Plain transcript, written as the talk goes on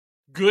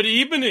Good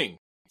evening,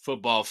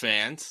 football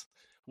fans.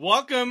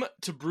 Welcome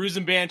to Brews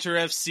and Banter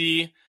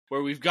FC,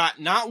 where we've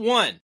got not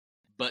one,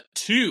 but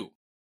two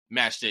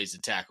match days to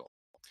tackle.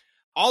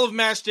 All of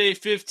match day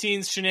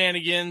 15's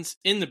shenanigans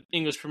in the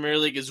English Premier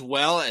League, as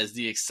well as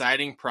the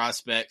exciting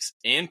prospects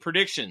and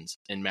predictions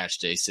in match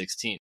day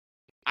 16.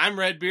 I'm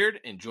Redbeard,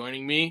 and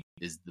joining me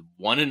is the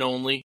one and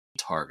only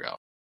Targo.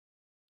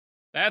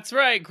 That's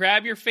right.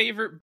 Grab your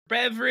favorite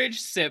beverage,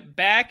 sit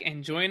back,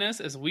 and join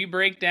us as we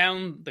break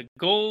down the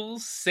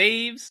goals,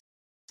 saves,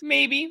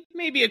 maybe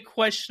a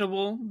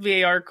questionable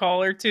VAR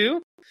call or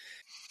two.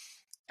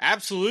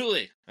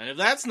 Absolutely. And if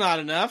that's not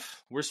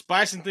enough, we're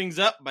spicing things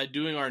up by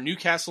doing our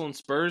Newcastle and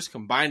Spurs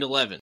combined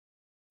 11.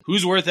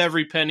 Who's worth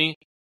every penny,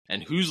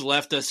 and who's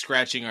left us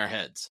scratching our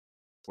heads?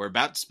 We're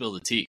about to spill the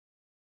tea.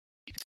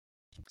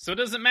 So it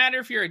doesn't matter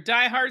if you're a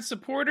diehard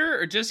supporter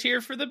or just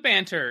here for the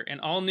banter. An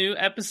all-new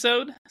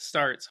episode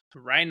starts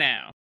right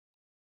now.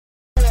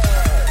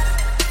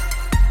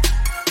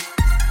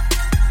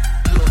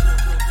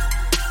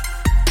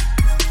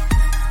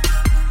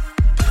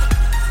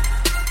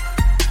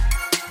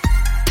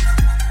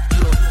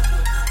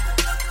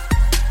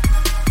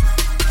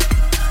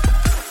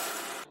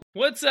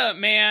 What's up,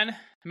 man?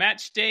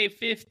 Match day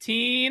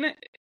 15.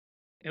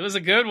 It was a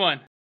good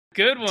one.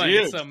 Good one.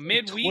 Dude, some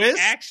midweek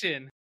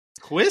action.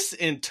 Twists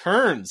and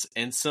turns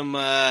and some,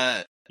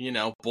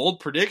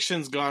 bold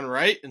predictions gone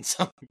right and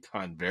some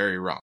gone very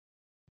wrong.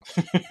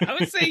 I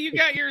would say you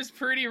got yours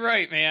pretty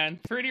right,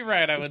 man. Pretty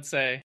right, I would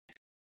say.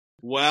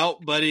 Well,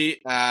 buddy,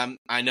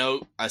 I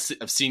know I've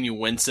seen you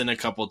wincing a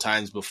couple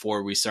times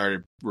before we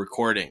started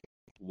recording.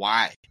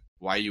 Why?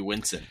 Why you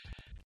wincing?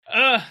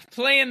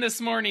 Playing this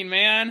morning,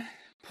 man.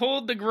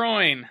 Pulled the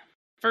groin.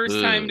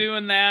 First time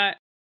doing that.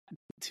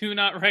 Do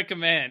not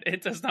recommend.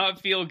 It does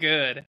not feel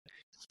good.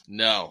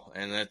 No,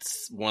 and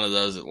that's one of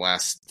those that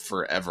lasts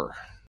forever.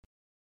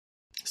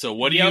 So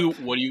what are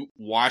you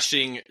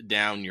washing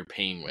down your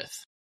pain with?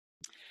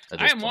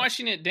 I am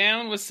washing it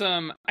down with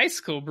some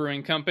Icicle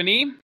Brewing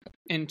Company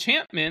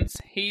Enchantment's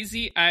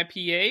Hazy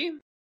IPA.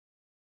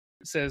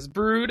 It says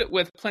brewed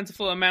with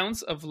plentiful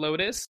amounts of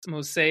lotus,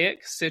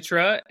 mosaic,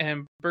 citra,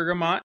 and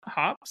bergamot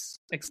hops.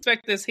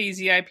 Expect this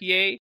hazy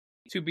IPA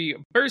to be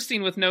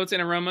bursting with notes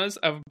and aromas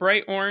of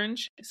bright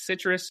orange,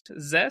 citrus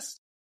zest,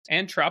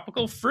 and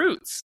tropical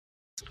fruits.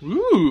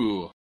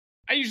 Ooh.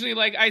 I usually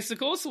like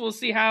Icicle, so we'll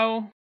see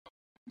how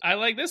I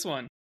like this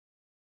one.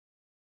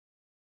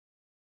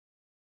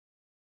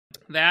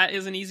 That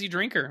is an easy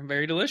drinker.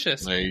 Very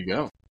delicious. There you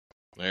go.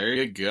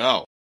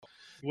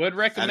 Would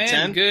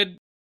recommend. Good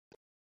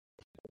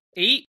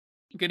 8.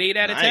 Good 8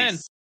 out of 10.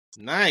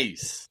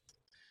 Nice.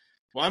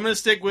 Well, I'm going to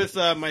stick with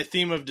my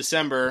theme of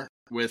December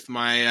with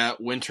my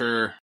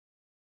winter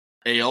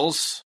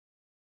ales.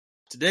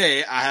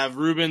 Today, I have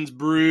Reuben's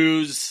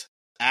Brews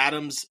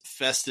Adams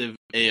Festive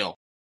Ale.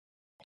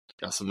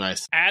 Got some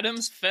nice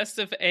Adams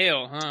Festive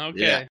Ale, huh?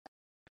 Okay. Yeah.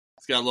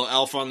 It's got a little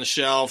elf on the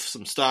shelf,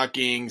 some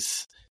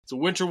stockings. It's a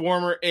winter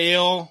warmer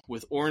ale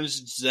with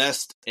orange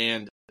zest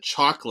and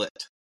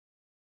chocolate.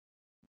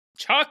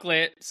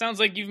 Chocolate? Sounds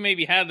like you've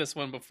maybe had this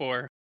one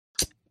before.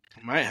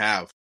 I might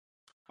have.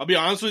 I'll be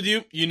honest with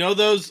you. You know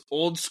those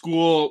old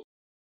school,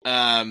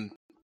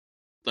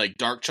 like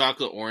dark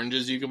chocolate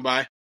oranges you can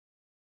buy?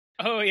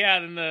 Oh, yeah,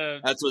 and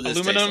that's what this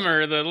aluminum like.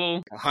 Or the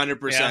little...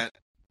 100%. Yeah.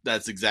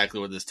 That's exactly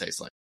what this tastes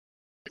like.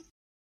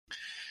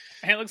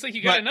 And it looks like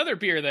you got another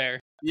beer there.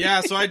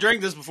 Yeah, so I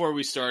drank this before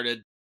we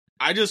started.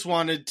 I just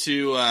wanted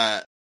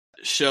to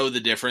show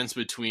the difference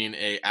between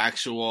a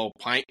actual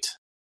pint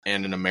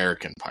and an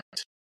American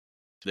pint.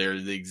 They're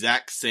the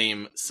exact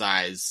same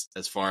size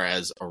as far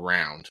as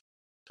around,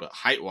 but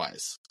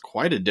height-wise,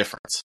 quite a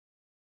difference.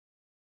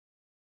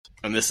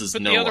 And this is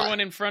Put the other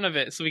one in front of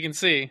it so we can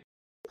see.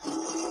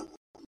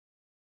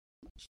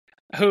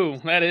 Oh,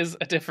 that is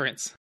a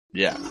difference.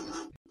 Yeah.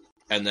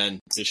 And then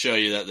to show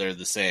you that they're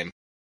the same,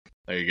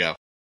 there you go.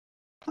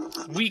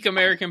 Weak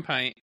American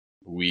pint.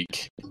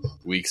 Weak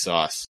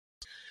sauce.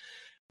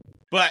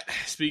 But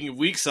speaking of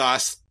weak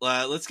sauce,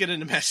 let's get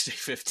into match day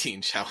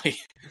 15, shall we?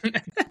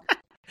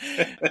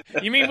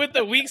 You mean with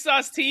the weak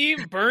sauce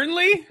team,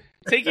 Burnley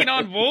taking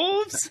on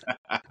Wolves?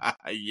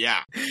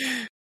 Yeah.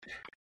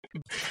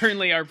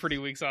 Burnley are pretty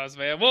weak sauce,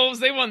 man.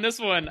 Wolves, they won this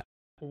one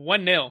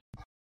 1-0.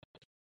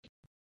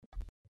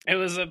 It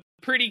was a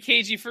pretty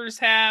cagey first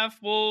half.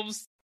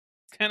 Wolves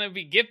kind of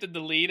be gifted the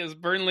lead as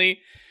Burnley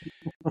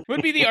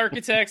would be the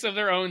architects of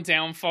their own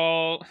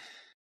downfall.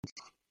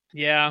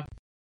 Yeah.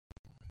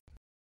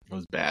 It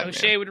was bad,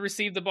 O'Shea would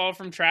receive the ball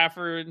from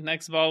Trafford.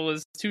 Next ball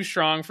was too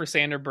strong for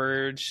Sander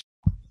Berge.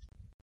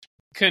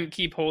 Couldn't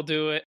keep hold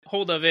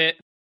of it.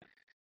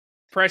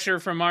 Pressure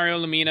from Mario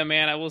Lemina,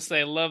 man. I will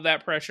say, love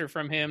that pressure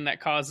from him that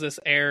caused this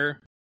error.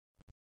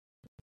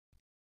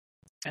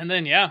 And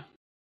then, yeah,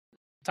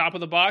 top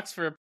of the box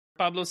for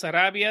Pablo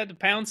Sarabia to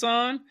pounce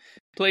on.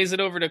 Plays it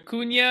over to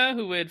Cunha,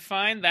 who would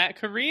find that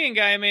Korean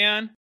guy,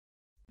 man.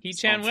 Hee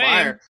Chan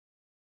Wang.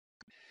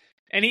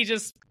 And he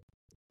just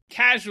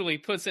casually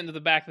puts it into the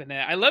back of the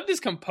net. I loved his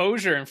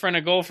composure in front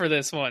of goal for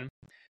this one.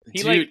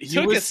 He was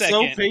took a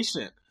second. So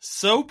patient.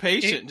 So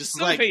patient. Just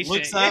so like patient,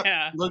 looks up,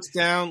 yeah. looks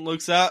down,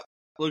 looks up,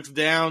 looks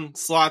down,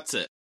 slots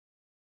it.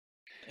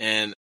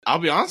 And I'll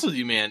be honest with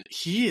you, man,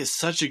 he is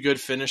such a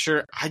good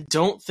finisher. I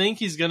don't think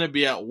he's going to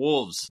be at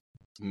Wolves,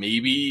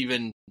 maybe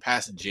even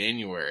past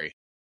January.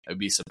 I'd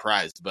be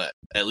surprised, but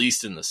at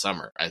least in the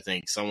summer, I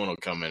think someone will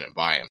come in and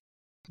buy him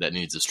that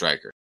needs a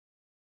striker.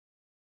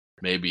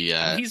 Maybe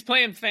he's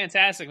playing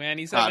fantastic, man.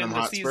 He's having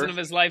the season of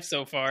his life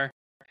so far.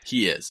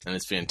 He is, and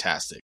it's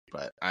fantastic.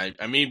 But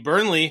I mean,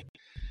 Burnley,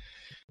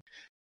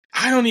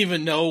 I don't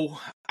even know.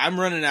 I'm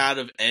running out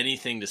of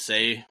anything to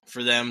say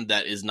for them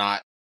that is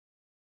not,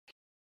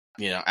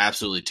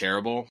 absolutely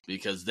terrible,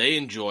 because they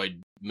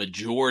enjoyed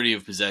majority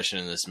of possession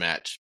in this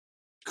match,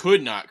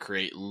 could not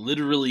create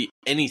literally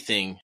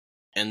anything,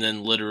 and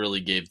then literally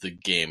gave the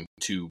game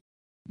to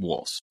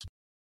Wolves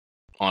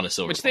on a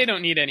silver. Which they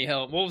don't need any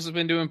help. Wolves have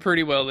been doing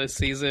pretty well this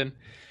season.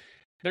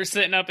 They're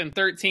sitting up in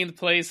 13th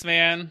place,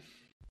 man.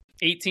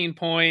 18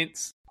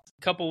 points,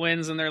 couple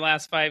wins in their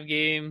last 5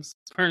 games.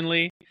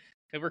 Burnley,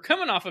 they were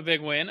coming off a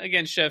big win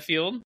against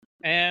Sheffield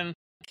and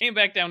came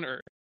back down to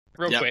earth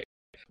real quick.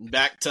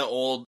 Back to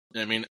old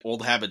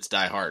habits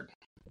die hard,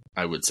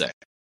 I would say.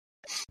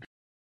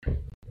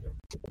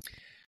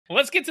 Well,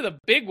 let's get to the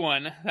big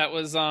one that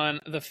was on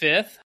the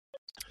 5th.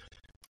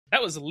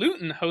 That was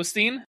Luton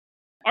hosting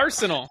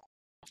Arsenal.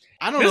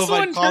 I don't know if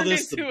I'd call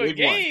this the big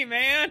game,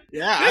 man.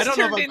 Yeah, I don't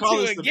know if I'd call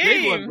this the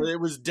big one, but it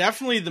was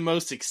definitely the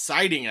most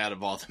exciting out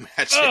of all the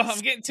matches. Oh, I'm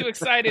getting too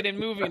excited and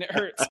moving. It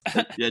hurts.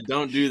 Yeah,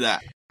 don't do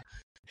that.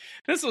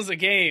 This was a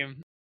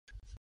game.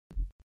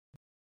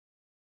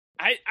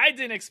 I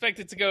didn't expect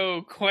it to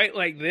go quite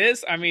like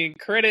this. I mean,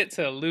 credit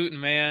to Luton,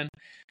 man.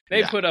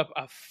 They put up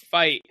a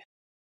fight.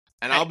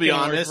 And I'll be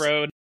honest,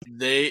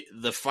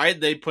 the fight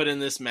they put in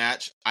this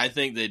match, I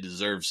think they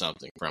deserve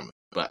something from it.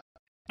 But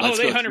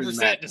they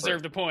 100%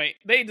 deserved a point.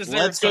 They deserve.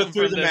 Let's go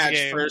through the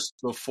match first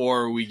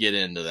before we get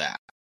into that.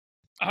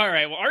 All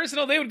right. Well,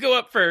 Arsenal, they would go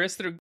up first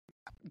through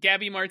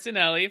Gabby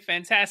Martinelli.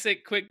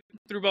 Fantastic quick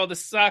through ball to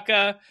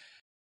Saka,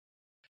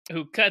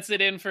 who cuts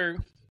it in for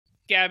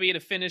Gabby to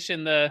finish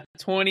in the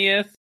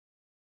 20th.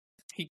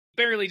 He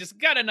barely just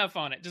got enough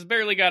on it. Just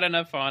barely got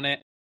enough on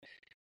it.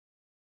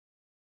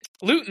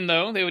 Luton,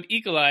 though, they would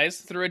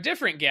equalize through a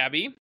different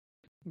Gabby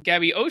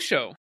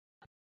Osho,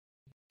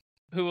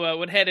 who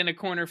would head in a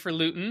corner for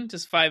Luton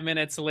just 5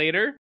 minutes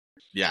later.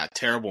 Yeah,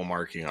 terrible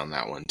marking on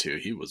that one, too.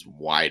 He was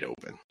wide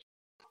open.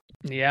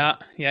 Yeah,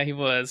 he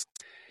was.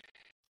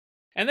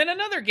 And then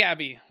another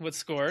Gabby would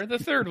score, the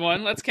third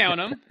one. Let's count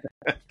him.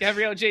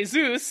 Gabriel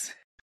Jesus.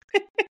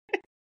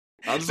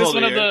 This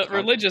one of the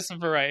religious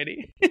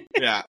variety.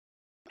 Yeah.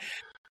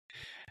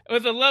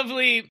 With a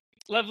lovely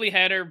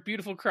header,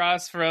 beautiful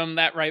cross from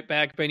that right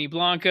back, Benny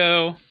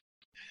Blanco.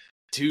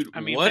 Dude,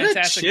 what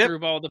fantastic through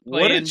ball to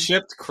play. What a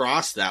chipped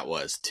cross that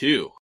was,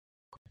 too.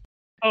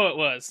 Oh, it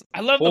was.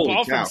 I love the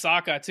ball from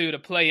Saka, too, to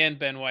play in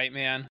Ben White,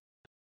 man.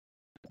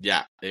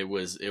 Yeah, the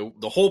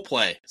whole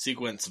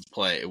sequence of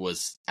play, it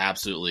was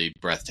absolutely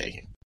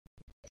breathtaking.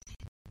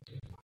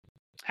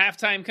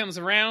 Halftime comes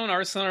around.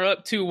 Arsenal are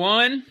up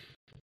 2-1.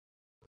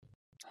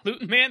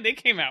 Luton, man, they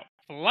came out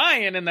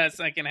flying in that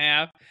second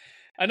half.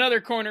 Another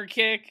corner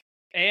kick,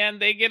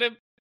 and they get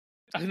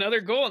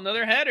another goal,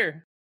 another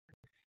header.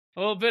 A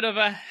little bit of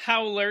a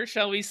howler,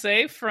 shall we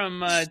say,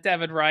 from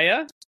David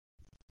Raya.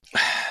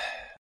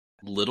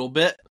 Little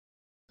bit.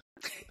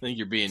 I think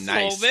you're being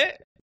nice. A little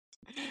bit.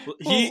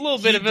 He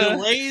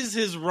delays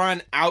his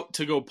run out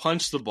to go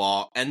punch the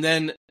ball, and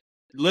then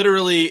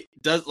literally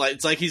does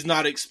it's like he's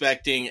not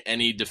expecting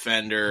any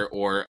defender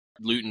or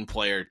Luton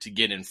player to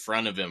get in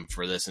front of him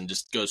for this, and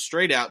just goes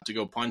straight out to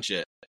go punch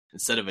it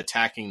instead of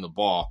attacking the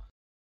ball.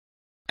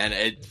 And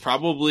it's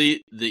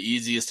probably the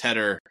easiest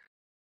header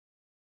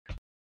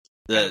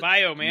that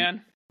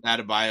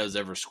Adebayo's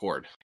ever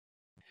scored.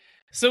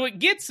 So what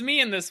gets me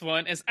in this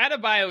one is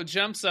Adebayo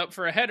jumps up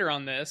for a header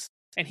on this,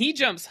 and he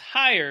jumps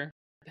higher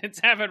than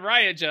David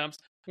Raya jumps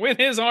with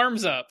his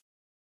arms up.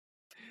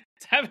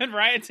 David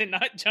Raya did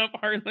not jump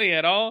hardly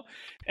at all,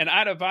 and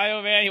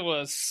Adebayo, man, he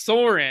was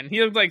soaring.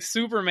 He looked like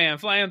Superman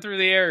flying through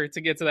the air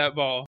to get to that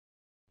ball.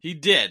 He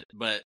did,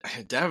 but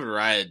David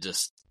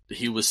Raya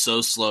he was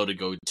so slow to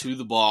go to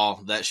the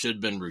ball. That should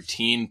have been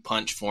routine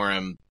punch for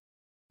him.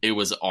 It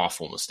was an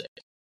awful mistake.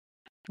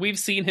 We've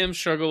seen him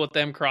struggle with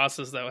them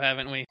crosses, though,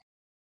 haven't we?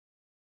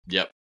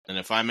 Yep. And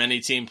if I'm any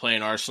team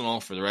playing Arsenal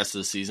for the rest of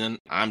the season,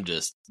 I'm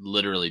just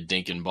literally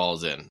dinking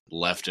balls in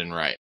left and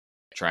right,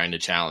 trying to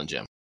challenge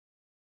him.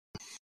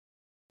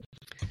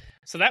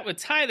 So that would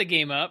tie the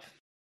game up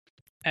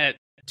at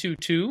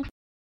 2-2.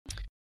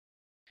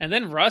 And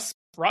then Ross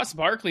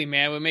Barkley,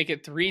 man, would make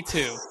it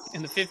 3-2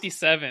 in the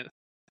 57th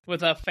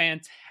with a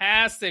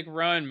fantastic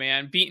run,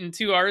 man, beating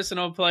 2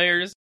 Arsenal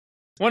players.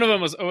 One of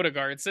them was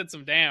Odegaard, sits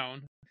him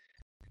down.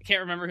 I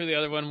can't remember who the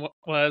other one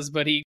was,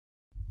 but he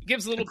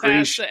gives a little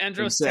pass to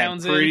Andros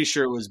Townsend. I'm pretty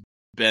sure it was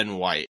Ben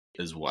White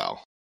as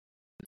well.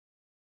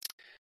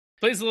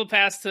 Plays a little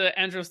pass to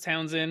Andros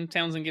Townsend.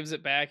 Townsend gives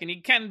it back, and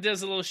he kind of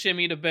does a little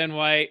shimmy to Ben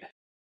White.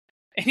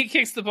 And he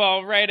kicks the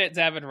ball right at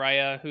David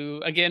Raya,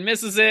 who, again,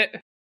 misses it.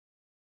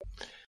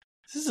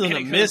 This isn't a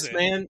miss,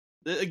 man.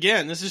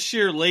 Again, this is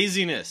sheer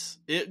laziness.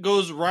 It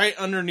goes right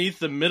underneath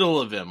the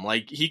middle of him.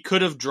 Like, he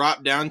could have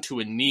dropped down to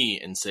a knee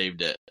and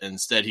saved it.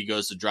 Instead, he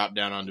goes to drop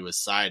down onto his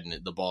side, and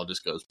the ball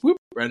just goes whoop,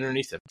 right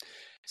underneath him.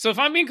 So if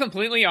I'm being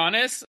completely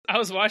honest, I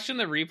was watching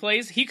the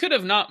replays. He could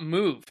have not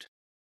moved,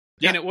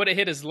 and it would have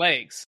hit his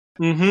legs.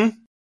 Mm-hmm.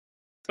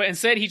 But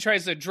instead, he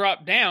tries to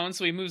drop down,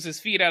 so he moves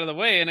his feet out of the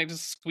way, and it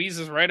just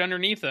squeezes right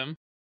underneath him.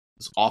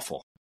 It's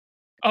awful.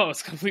 Oh,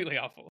 it's completely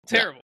awful.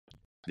 Terrible.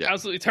 Yeah.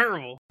 Absolutely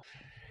terrible.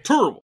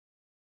 Terrible.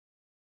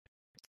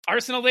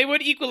 Arsenal, they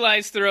would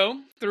equalize through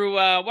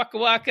Waka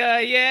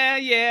Waka.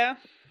 Yeah.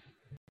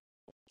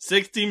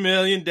 60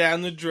 million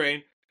down the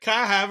drain.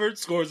 Kai Havertz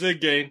scores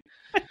again.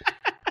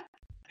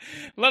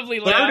 Lovely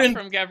laugh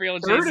from Gabriel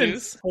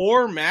Jesus. Third in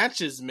 4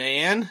 matches,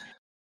 man.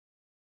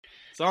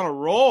 It's on a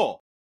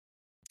roll.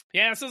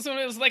 Yeah, so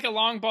it was like a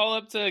long ball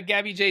up to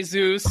Gabby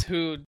Jesus,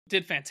 who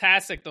did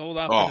fantastic to hold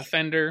off the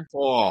defender.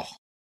 Oh.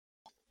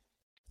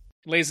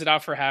 Lays it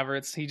off for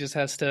Havertz. He just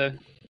has to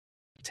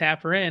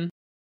tap her in.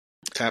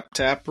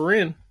 Tap her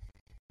in.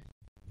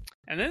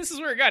 And then this is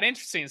where it got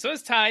interesting. So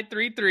it's tied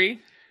 3-3.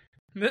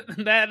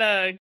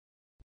 That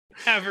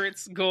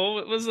Havertz goal,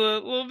 it was a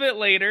little bit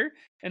later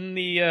in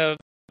the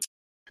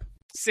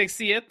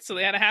 60th, so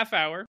they had a half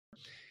hour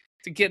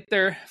to get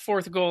their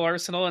 4th goal,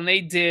 Arsenal, and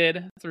they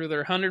did through their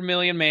 100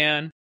 million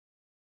man,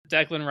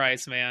 Declan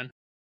Rice, man.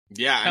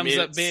 Yeah, Comes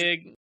up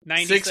big,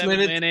 97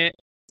 minute.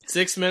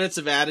 6 minutes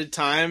of added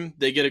time.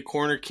 They get a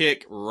corner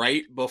kick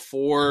right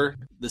before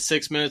the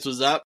 6 minutes was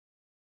up.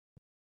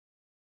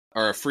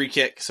 Or a free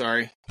kick,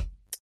 sorry.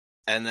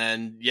 And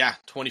then,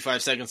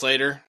 25 seconds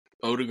later,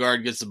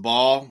 Odegaard gets the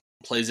ball,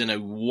 plays in a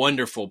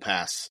wonderful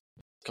pass.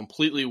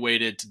 Completely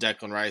weighted to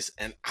Declan Rice.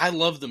 And I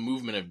love the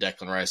movement of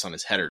Declan Rice on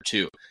his header,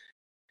 too.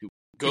 He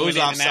goes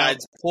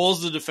offsides,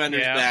 pulls the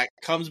defenders back,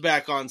 comes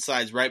back on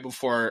sides right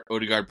before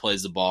Odegaard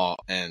plays the ball.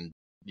 And,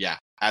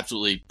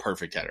 absolutely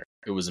perfect header.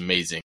 It was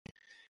amazing.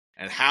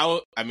 And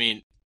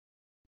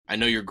I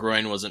know your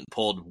groin wasn't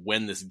pulled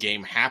when this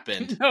game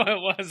happened. No,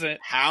 it wasn't.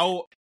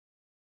 How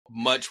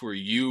much were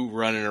you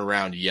running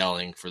around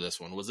yelling for this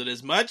one? Was it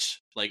as much?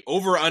 Like,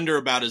 over under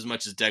about as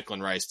much as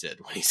Declan Rice did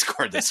when he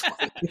scored this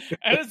one?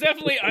 I was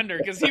definitely under,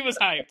 because he was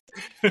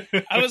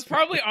hyped. I was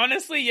probably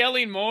honestly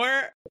yelling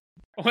more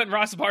when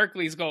Ross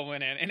Barkley's goal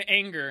went in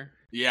anger.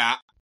 Yeah.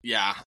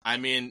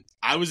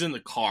 I was in the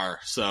car,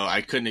 so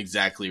I couldn't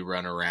exactly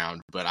run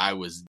around, but I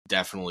was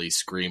definitely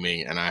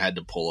screaming, and I had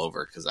to pull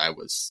over because I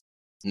was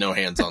no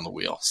hands on the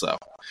wheel, so...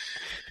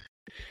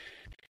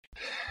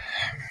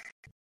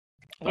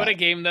 What a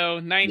game, though.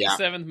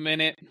 97th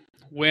minute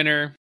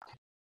winner.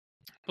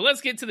 But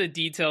let's get to the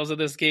details of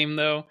this game,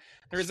 though.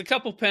 There was a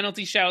couple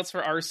penalty shouts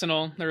for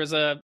Arsenal. There was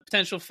a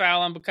potential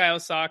foul on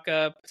Bukayo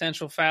Saka,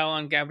 potential foul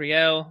on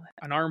Gabriel,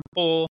 an arm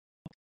pull.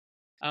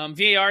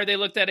 VAR, they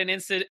looked at an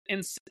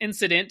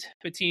incident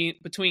between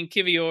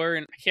Kivior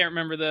and I can't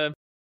remember the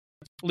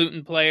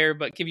Luton player,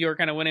 but Kivior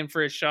kind of went in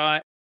for a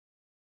shot,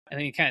 and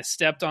then he kind of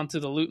stepped onto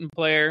the Luton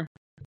player.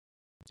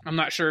 I'm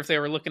not sure if they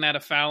were looking at a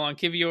foul on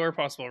Kivior,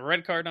 possible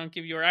red card on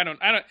Kivior. I don't.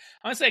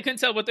 Honestly, I couldn't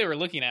tell what they were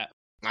looking at.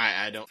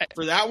 I don't.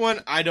 For that one,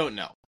 I don't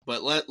know.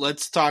 But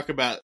let's talk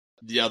about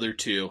the other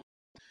two.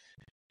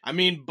 I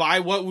mean,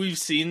 by what we've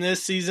seen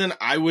this season,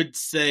 I would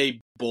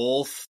say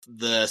both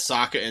the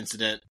Saka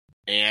incident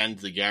and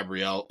the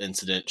Gabriel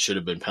incident should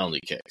have been penalty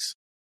kicks.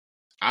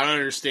 I don't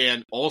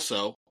understand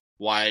also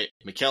why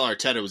Mikel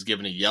Arteta was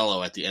given a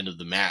yellow at the end of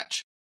the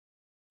match.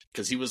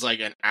 Because he was like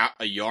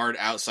a yard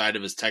outside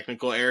of his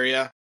technical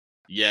area.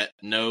 Yet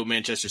no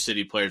Manchester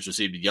City players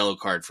received a yellow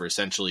card for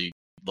essentially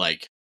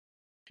like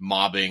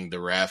mobbing the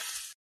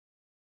ref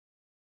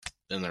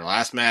in their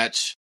last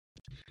match.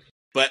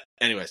 But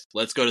anyways,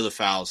 let's go to the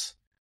fouls.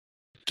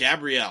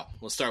 Gabriel,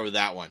 let's start with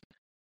that one.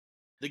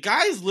 The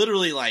guy is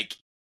literally like,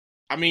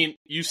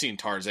 you've seen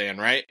Tarzan,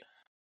 right?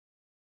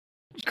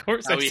 Of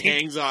course. How he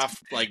hangs off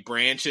like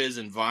branches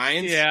and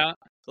vines. Yeah.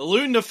 The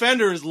Luton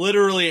defender is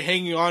literally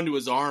hanging onto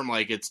his arm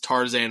like it's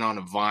Tarzan on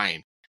a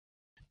vine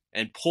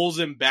and pulls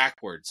him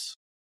backwards.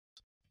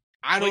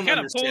 I don't understand. He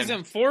kind of pulls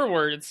him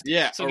forwards.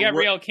 Yeah. So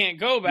Gabriel can't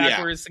go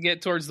backwards to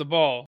get towards the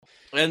ball.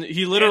 And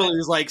he literally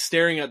is like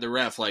staring at the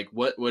ref like,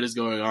 what is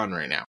going on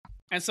right now?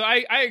 And so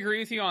I agree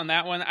with you on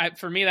that one.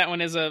 For me, that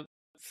one is a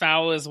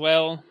foul as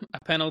well, a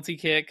penalty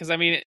kick. Because,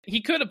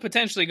 he could have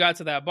potentially got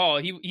to that ball.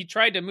 He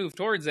tried to move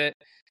towards it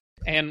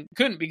and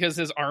couldn't because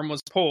his arm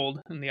was pulled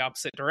in the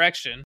opposite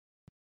direction.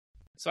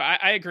 So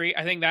I agree.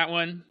 I think that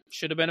one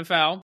should have been a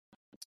foul.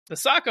 The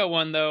Saka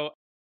one, though,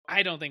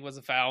 I don't think was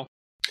a foul.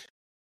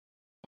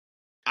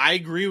 I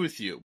agree with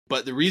you.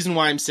 But the reason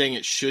why I'm saying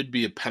it should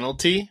be a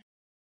penalty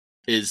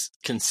is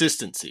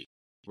consistency,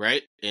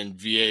 right? In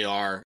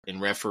VAR, in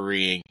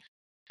refereeing.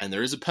 And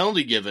there is a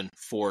penalty given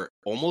for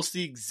almost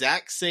the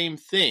exact same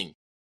thing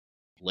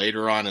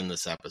later on in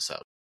this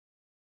episode.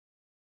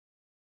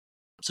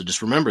 So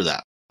just remember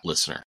that,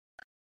 listener.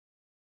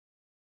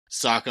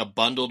 Saka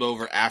bundled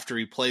over after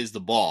he plays the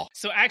ball.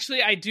 So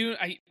actually,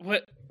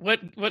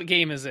 what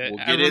game is it?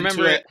 I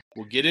remember it.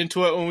 We'll get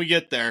into it when we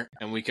get there,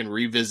 and we can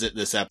revisit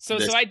this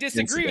episode. So I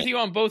disagree with you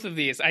on both of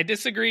these. I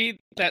disagree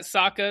that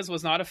Saka's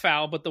was not a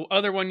foul, but the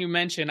other one you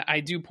mentioned,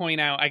 I do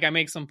point out. I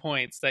make some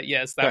points that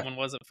yes, that one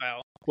was a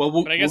foul.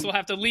 But I guess we'll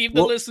have to leave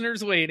the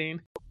listeners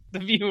waiting. The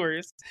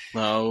viewers.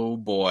 Oh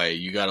boy,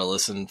 you got to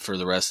listen for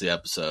the rest of the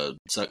episode.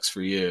 Sucks for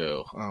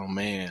you. Oh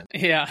man.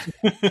 Yeah,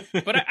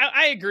 but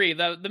I agree.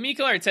 The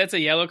Mikel Arteta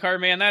yellow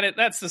card, man.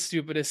 That's the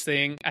stupidest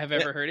thing I've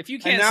ever heard. If you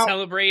can't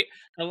celebrate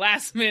a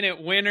last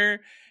minute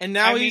winner, and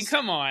now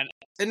come on.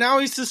 And now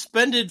he's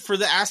suspended for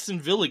the Aston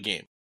Villa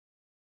game.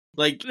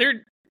 Like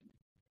they're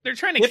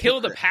trying to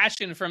kill the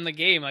passion from the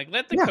game. Like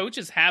let the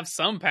coaches have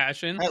some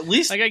passion. At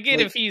least, like I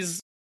get if he's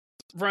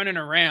running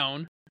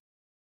around.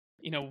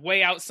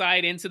 Way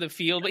outside into the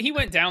field, but he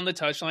went down the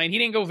touchline. He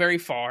didn't go very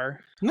far.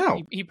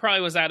 No. He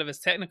probably was out of his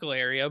technical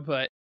area,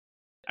 but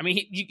I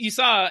mean, you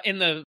saw in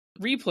the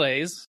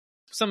replays,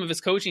 some of his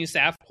coaching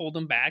staff pulled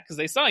him back because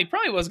they saw he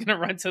probably was going to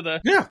run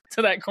to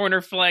that corner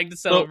flag to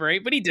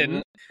celebrate, but he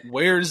didn't.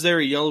 Where is there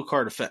a yellow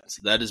card offense?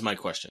 That is my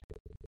question.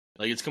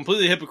 Like, it's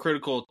completely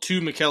hypocritical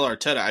to Mikel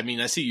Arteta. I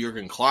mean, I see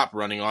Jurgen Klopp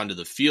running onto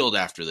the field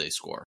after they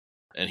score,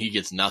 and he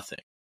gets nothing.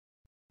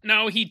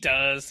 No, he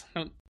does.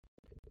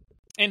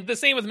 And the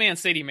same with Man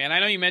City, man. I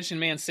know you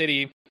mentioned Man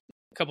City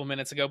a couple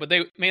minutes ago, but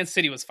Man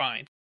City was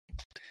fine.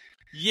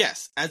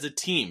 Yes, as a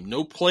team,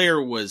 no player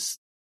was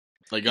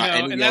got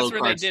any and yellow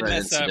that's where they did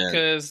mess up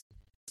because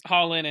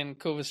Haaland and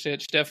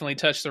Kovacic definitely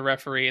touched the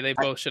referee. They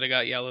both should have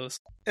got yellows.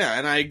 Yeah,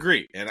 and I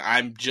agree. And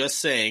I'm just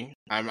saying,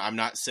 I'm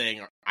not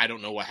saying I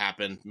don't know what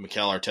happened.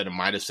 Mikel Arteta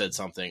might have said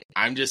something.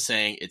 I'm just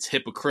saying it's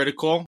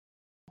hypocritical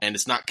and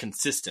it's not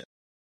consistent.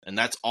 And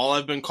that's all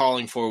I've been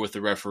calling for with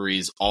the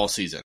referees all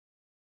season.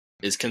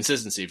 Is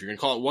consistency. If you're going to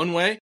call it one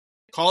way,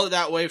 call it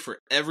that way for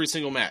every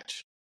single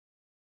match.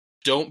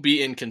 Don't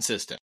be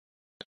inconsistent.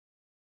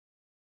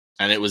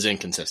 And it was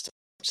inconsistent.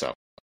 So.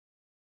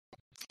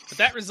 But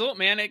that result,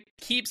 man, it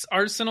keeps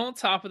Arsenal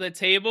top of the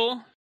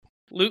table.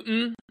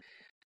 Luton,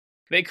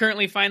 they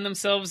currently find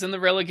themselves in the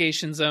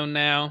relegation zone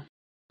now.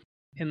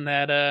 In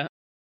that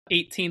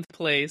 18th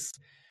place.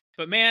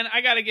 But man,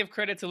 I got to give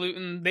credit to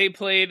Luton. They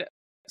played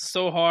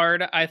so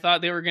hard. I thought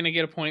they were going to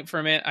get a point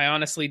from it. I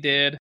honestly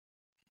did.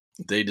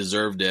 They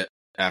deserved it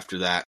after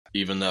that,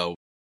 even though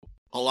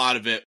a lot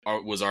of it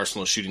was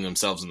Arsenal shooting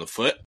themselves in the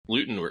foot.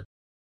 Luton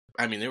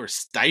they were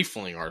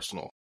stifling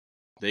Arsenal.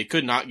 They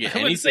could not get anything.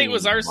 I wouldn't say it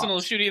was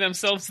Arsenal shooting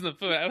themselves in the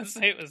foot. I would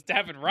say it was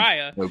David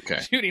Raya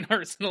shooting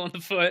Arsenal in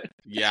the foot.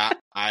 Yeah,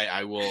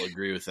 I will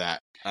agree with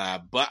that.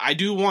 But I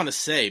do want to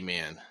say,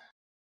 man,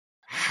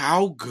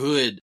 how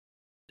good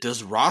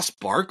does Ross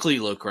Barkley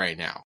look right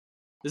now?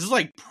 This is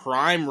like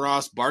prime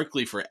Ross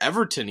Barkley for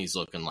Everton he's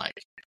looking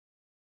like.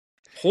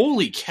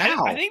 Holy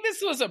cow. I think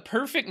this was a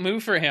perfect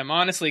move for him,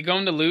 honestly,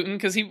 going to Luton,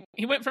 because he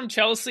went from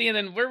Chelsea, and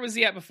then where was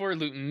he at before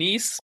Luton?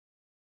 Nice?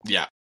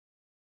 Yeah.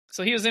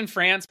 So he was in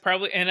France,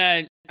 probably, and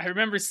I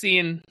remember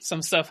seeing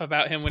some stuff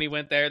about him when he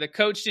went there. The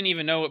coach didn't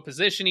even know what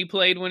position he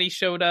played when he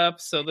showed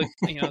up, so this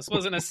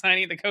wasn't a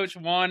signing the coach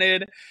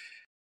wanted.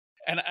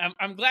 And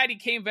I'm glad he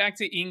came back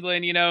to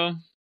England,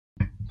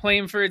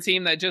 playing for a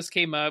team that just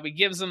came up. He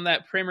gives them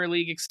that Premier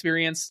League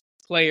experience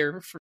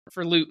player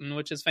for Luton,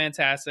 which is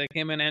fantastic.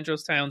 Him and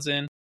Andros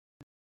Townsend.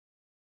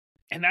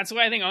 And that's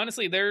why I think,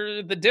 honestly,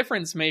 they're the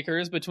difference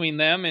makers between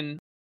them and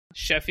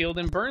Sheffield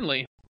and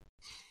Burnley.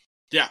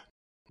 Yeah.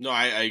 No,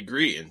 I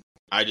agree. And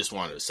I just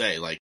wanted to say,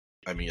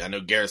 I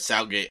know Gareth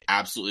Southgate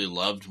absolutely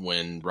loved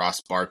when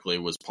Ross Barkley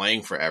was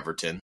playing for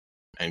Everton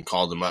and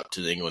called him up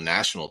to the England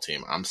national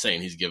team. I'm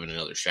saying he's given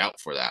another shout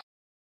for that.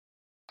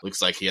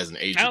 Looks like he has an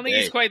age. I don't think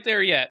he's quite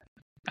there yet.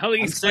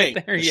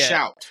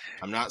 Shout.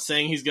 I'm not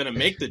saying he's going to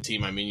make the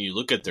team. I mean, you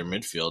look at their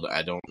midfield,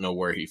 I don't know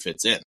where he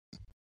fits in.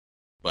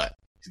 But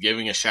he's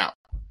giving a shout.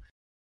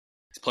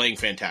 He's playing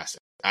fantastic.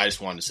 I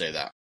just wanted to say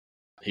that.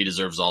 He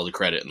deserves all the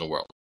credit in the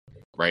world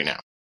right now.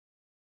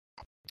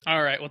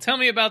 All right. Well, tell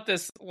me about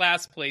this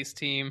last place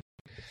team.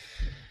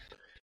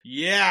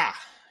 Yeah.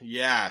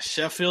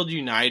 Sheffield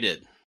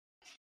United.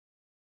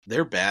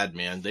 They're bad,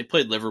 man. They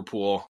played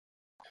Liverpool.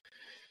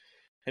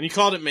 And you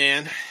called it,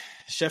 man.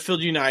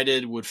 Sheffield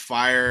United would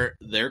fire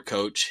their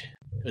coach.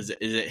 Is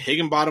it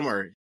Higginbottom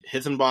or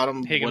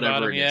Higginbottom?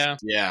 Whatever it is. Yeah.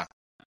 Yeah.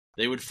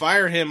 They would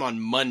fire him on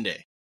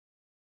Monday.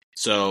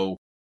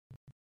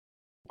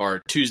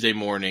 Or Tuesday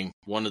morning,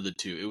 one of the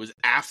two. It was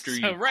after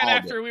you right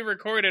after it. We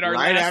recorded our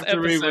right last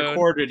after episode. We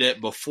recorded it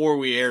before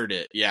we aired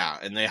it. Yeah,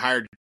 and they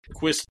hired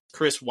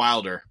Chris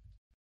Wilder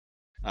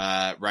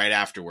right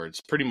afterwards,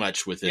 pretty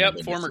much within.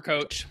 Yep, former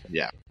coach.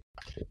 Yeah.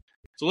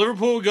 So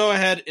Liverpool would go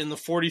ahead in the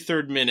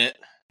 43rd minute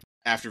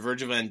after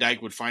Virgil van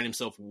Dijk would find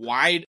himself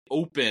wide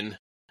open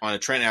on a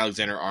Trent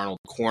Alexander-Arnold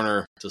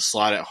corner to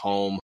slot it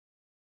home.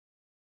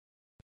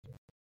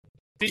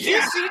 Did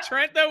you see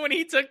Trent, though, when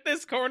he took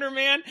this corner,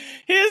 man?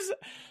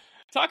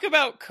 Talk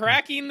about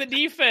cracking the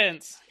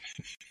defense.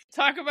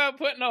 Talk about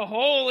putting a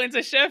hole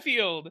into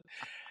Sheffield.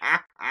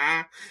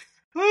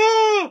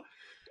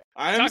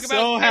 I am Talk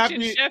so about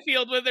catching happy.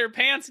 Sheffield with their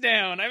pants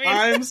down. I mean,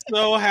 I'm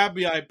so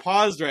happy I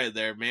paused right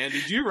there, man.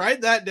 Did you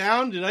write that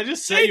down? Did I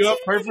just set you up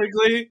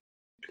perfectly?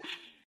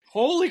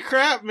 Holy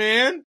crap,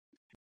 man.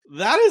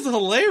 That is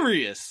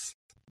hilarious.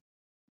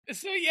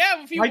 So,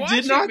 yeah, if you watch I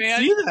did not man,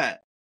 see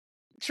that.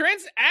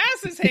 Trent's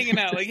ass is hanging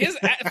out. Like, his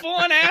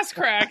full-on ass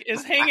crack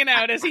is hanging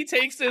out as he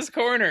takes this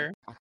corner.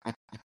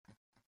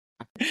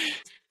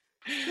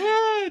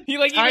 He,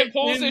 like, even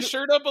pulls his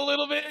shirt up a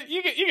little bit.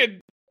 You could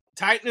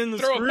tightening the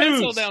throw screws. A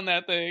pencil down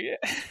that thing.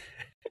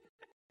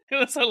 It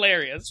was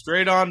hilarious.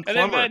 Straight on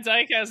plumber. And then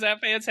Van Dijk has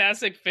that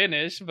fantastic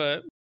finish,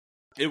 but...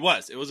 It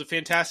was a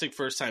fantastic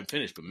first-time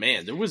finish, but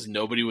man, there was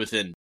nobody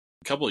within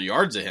a couple of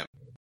yards of him.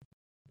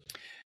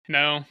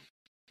 No,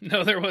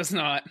 there was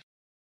not.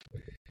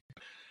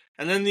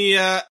 And then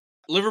the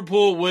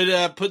Liverpool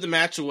would put the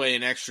match away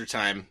in extra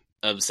time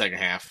of the second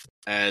half,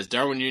 as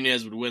Darwin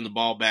Núñez would win the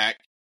ball back,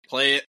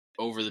 play it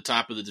over the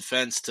top of the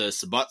defense to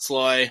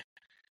Szoboszlai,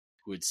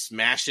 who would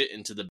smash it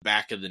into the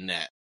back of the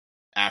net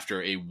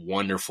after a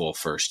wonderful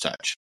first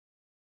touch.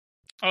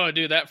 Oh,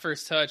 dude, that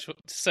first touch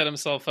set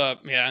himself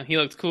up. Yeah, he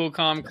looked cool,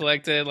 calm,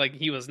 collected, like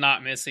he was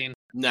not missing.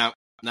 No,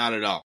 not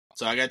at all.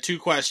 So I got 2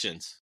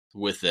 questions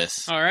with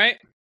this. All right.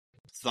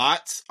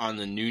 Thoughts on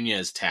the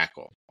Núñez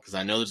tackle? Because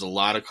I know there's a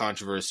lot of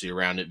controversy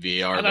around it.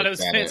 VAR. I thought it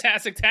was a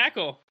fantastic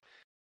tackle.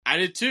 I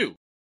did too.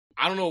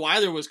 I don't know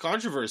why there was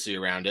controversy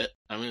around it.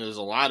 I mean, there's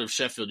a lot of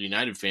Sheffield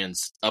United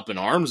fans up in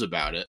arms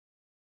about it.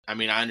 I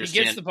mean, I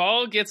understand. He gets the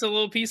ball, gets a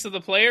little piece of the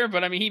player,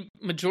 but I mean, he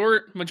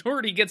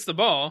majority gets the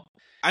ball.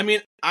 I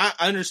mean, I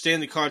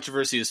understand the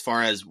controversy as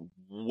far as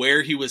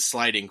where he was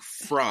sliding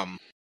from.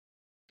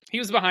 He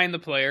was behind the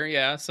player,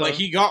 yeah. So like,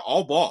 he got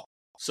all ball.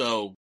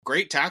 So,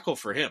 great tackle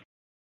for him.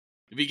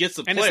 If he gets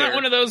the player... And it's not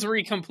one of those where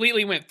he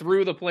completely went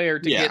through the player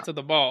to get to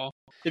the ball.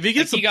 If he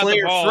gets like, the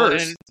player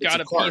first, and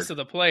got a piece of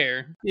the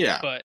player. Yeah.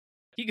 But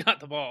he got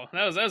the ball.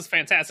 That was a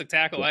fantastic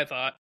tackle, I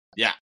thought.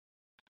 Yeah.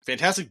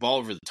 Fantastic ball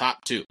over the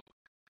top, too.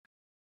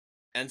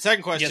 And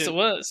second question. Yes, it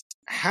was.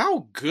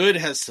 How good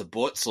has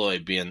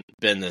Szoboszlai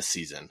been this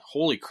season?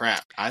 Holy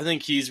crap. I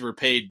think he's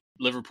repaid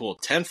Liverpool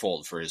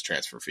tenfold for his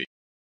transfer fee.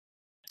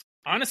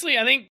 Honestly,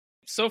 I think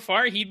so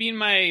far he'd be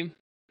my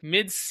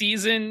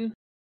mid-season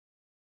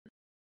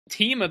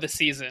team of the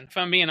season, if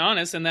I'm being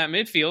honest, in that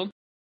midfield.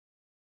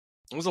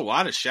 There's a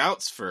lot of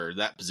shouts for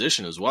that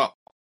position as well.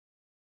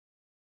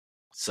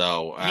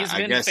 So he's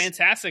been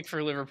fantastic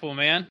for Liverpool,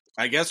 man.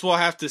 I guess we'll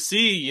have to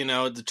see,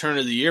 at the turn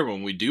of the year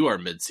when we do our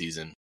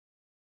mid-season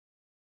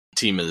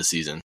team of the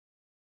season.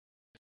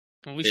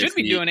 Well, we should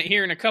be doing it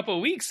here in a couple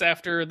of weeks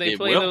after they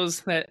play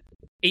that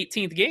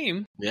 18th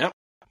game. Yep,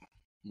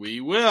 we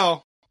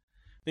will.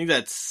 I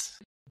guess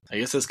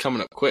that's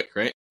coming up quick,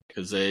 right?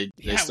 Because they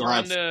still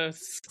have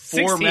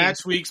 4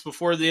 match weeks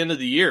before the end of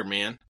the year,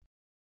 man.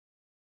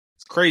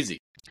 It's crazy.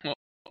 Well,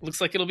 looks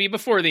like it'll be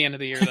before the end of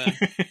the year then.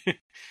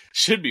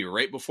 Should be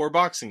right before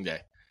Boxing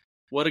Day.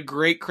 What a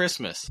great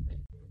Christmas.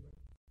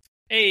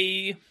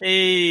 Hey.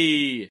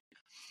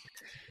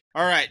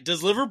 All right.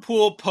 Does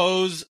Liverpool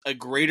pose a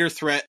greater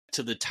threat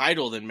to the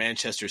title than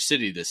Manchester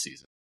City this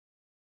season?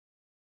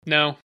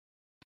 No.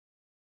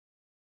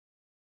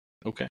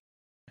 Okay.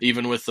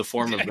 Even with the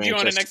form of Manchester City. Do you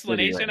want an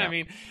explanation? Right, I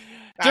mean,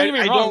 don't get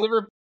me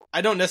wrong.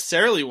 I don't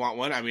necessarily want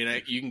one. I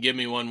mean, you can give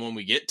me one when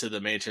we get to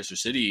the Manchester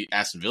City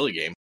Aston Villa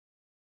game.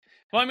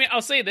 Well, I mean,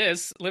 I'll say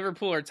this.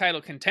 Liverpool are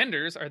title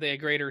contenders. Are they a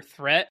greater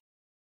threat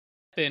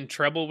than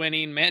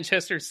treble-winning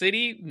Manchester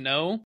City?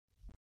 No.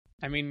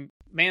 I mean,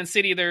 Man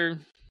City, they're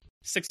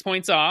 6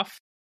 points off.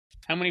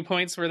 How many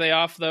points were they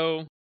off,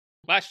 though,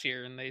 last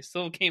year? And they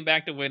still came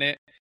back to win it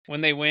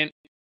when they went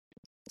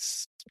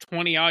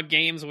 20-odd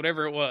games,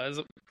 whatever it was,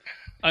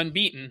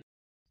 unbeaten.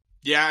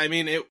 Yeah, I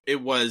mean,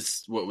 it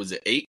was,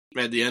 8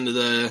 at the end of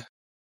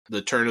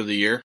the turn of the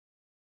year,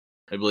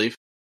 I believe.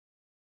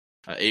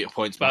 8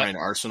 points behind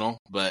Arsenal,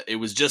 but it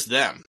was just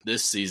them.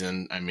 This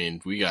season, I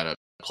mean, we got a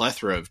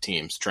plethora of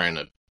teams trying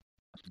to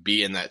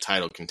be in that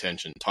title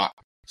contention top.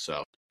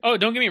 So, oh,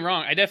 don't get me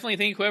wrong. I definitely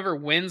think whoever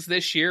wins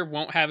this year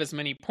won't have as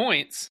many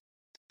points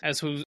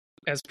as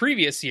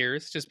previous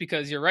years, just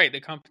because you're right. The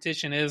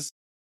competition is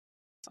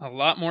a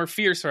lot more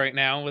fierce right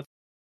now with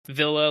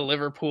Villa,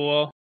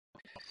 Liverpool,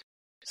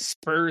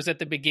 Spurs at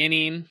the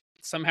beginning.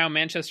 Somehow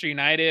Manchester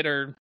United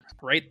are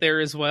right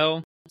there as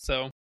well.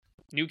 So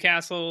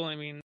Newcastle, I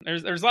mean,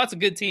 there's lots of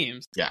good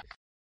teams. Yeah.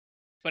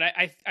 But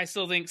I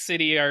still think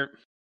City are,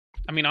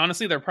 I mean,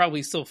 honestly, they're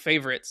probably still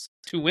favorites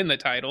to win the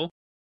title.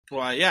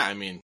 Well, yeah, I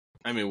mean,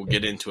 we'll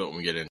get into it when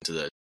we get into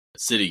the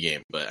City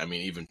game. But, I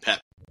mean, even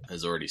Pep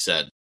has already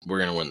said we're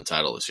going to win the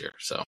title this year.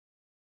 So,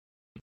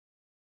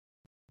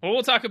 well,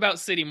 we'll talk about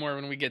City more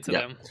when we get to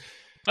them.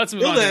 Let's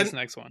move on to this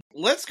next one.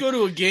 Let's go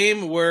to a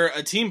game where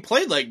a team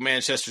played like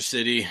Manchester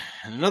City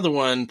and another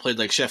one played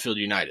like Sheffield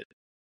United.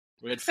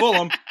 We had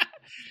Fulham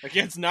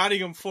against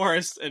Nottingham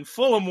Forest, and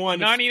Fulham won.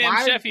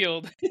 Nottingham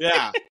Sheffield.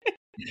 Yeah.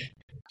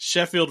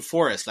 Sheffield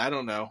Forest. I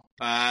don't know.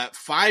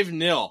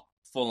 5-0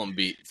 Fulham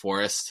beat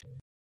Forest.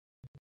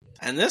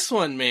 And this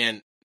one,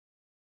 man,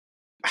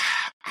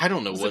 I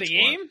don't know Was what's it a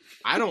game?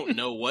 I don't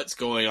know what's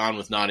going on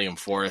with Nottingham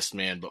Forest,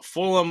 man. But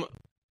Fulham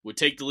would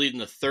take the lead in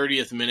the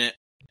 30th minute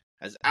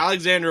as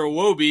Alexander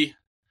Iwobi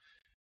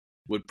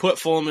would put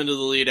Fulham into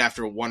the lead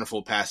after a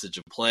wonderful passage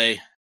of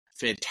play.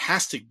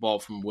 Fantastic ball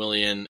from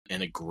Willian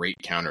and a great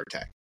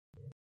counterattack.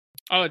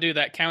 Oh, dude,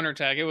 that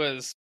counterattack. It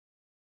was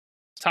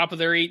top of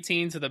their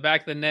 18 to the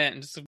back of the net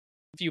and just a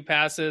few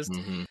passes.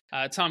 Mm-hmm.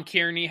 Tom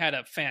Kearney had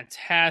a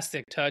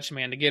fantastic touch,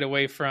 man, to get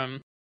away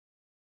from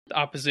the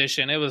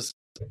opposition. It was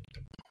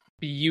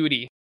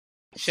beauty.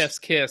 Chef's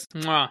kiss.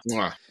 Mwah.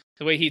 Mwah.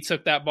 The way he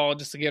took that ball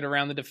just to get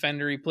around the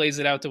defender. He plays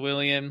it out to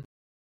Willian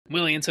to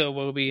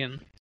Iwobi, and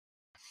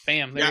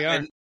bam, there you are.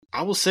 And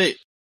I will say,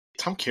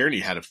 Tom Kearney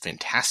had a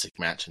fantastic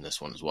match in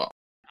this one as well.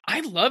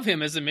 I love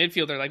him as a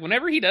midfielder. Like,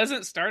 whenever he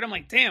doesn't start, I'm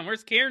like, damn,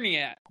 where's Kearney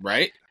at?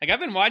 Right? Like, I've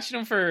been watching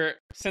him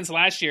since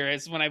last year.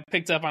 It's when I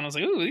picked up on, I was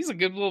like, ooh, he's a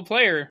good little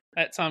player,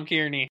 that Tom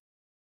Kearney.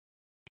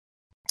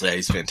 Yeah,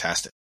 he's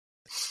fantastic.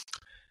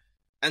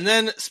 And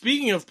then,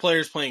 speaking of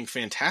players playing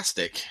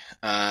fantastic,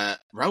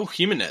 Raul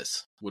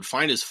Jimenez would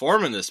find his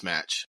form in this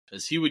match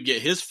as he would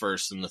get his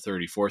first in the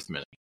 34th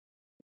minute.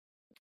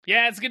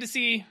 Yeah, it's good to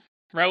see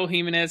Raul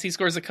Jimenez. He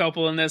scores a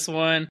couple in this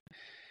one.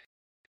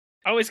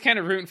 Always kind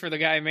of rooting for the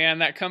guy, man.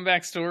 That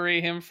comeback story,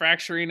 him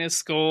fracturing his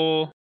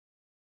skull.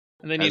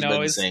 And then,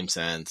 always the same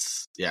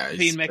sense. Yeah,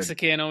 being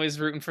Mexican, always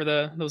rooting for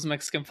those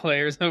Mexican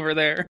players over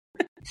there.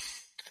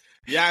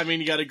 Yeah, I mean,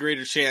 you got a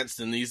greater chance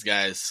than these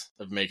guys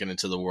of making it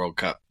to the World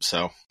Cup.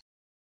 So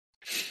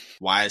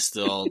why I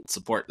still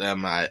support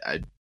them,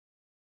 I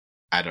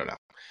don't know.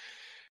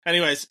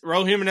 Anyways,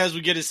 Raul Jimenez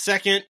would get his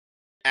second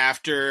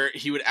after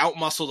he would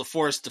outmuscle the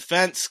Forest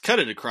defense, cut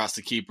it across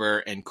the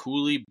keeper, and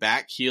coolly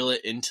backheel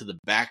it into the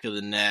back of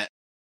the net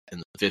in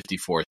the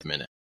 54th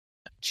minute.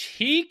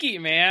 Cheeky,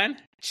 man.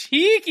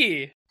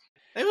 Cheeky.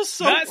 It was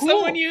so not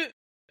cool.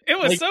 It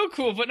was so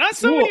cool, but not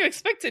someone you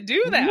expect to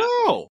do that.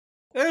 No.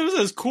 It was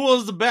as cool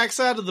as the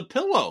backside of the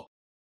pillow.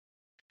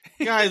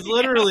 Guys,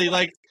 literally,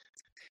 like,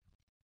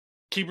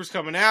 keeper's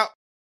coming out,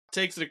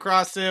 takes it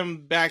across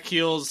him,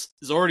 backheels,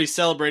 is already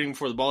celebrating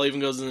before the ball even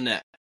goes in the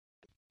net.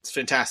 It's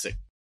fantastic.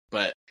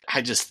 But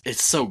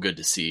it's so good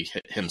to see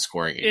him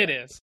scoring again. It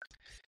is.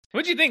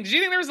 What'd you think? Did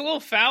you think there was a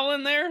little foul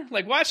in there?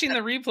 Like, watching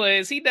the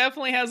replays, he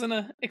definitely has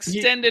an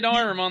extended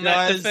arm on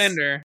that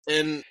defender.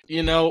 And,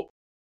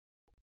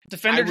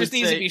 defender just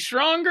needs to be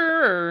stronger,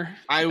 or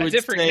a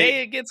different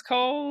day it gets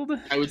called?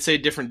 I would say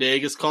different day it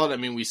gets called. I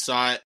mean, we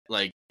saw it,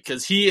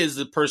 because he is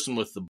the person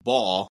with the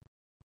ball.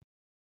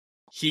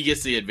 He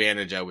gets the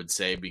advantage, I would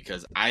say,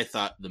 because I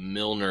thought the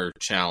Milner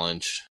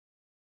challenge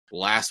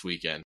last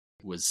weekend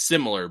was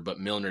similar, but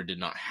Milner did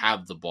not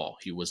have the ball.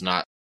 He was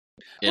not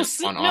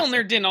on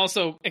Milner didn't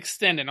also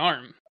extend an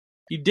arm.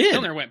 He did.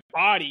 Milner went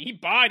body. He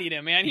bodied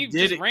him, man. He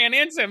just ran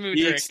into Mudryk.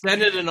 He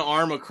extended an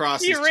arm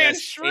across his chest. He ran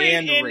straight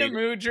into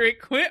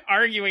Mudryk. Quit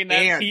arguing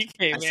that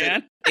PK,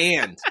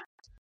 man.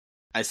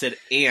 I said,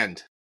 he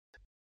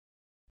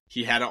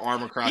had an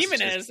arm across his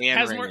chest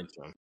and ran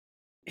into him.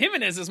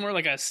 Jimenez is more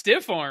like a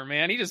stiff arm,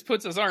 man. He just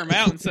puts his arm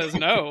out and says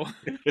no.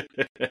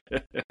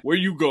 Where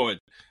you going?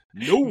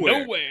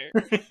 Nowhere.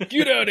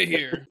 Get out of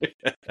here.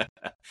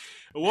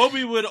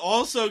 Iwobi would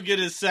also get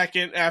his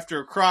second after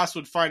a cross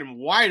would find him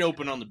wide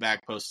open on the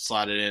back post,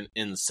 slotted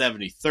in the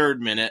 73rd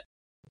minute.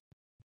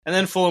 And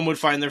then Fulham would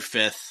find their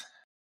fifth,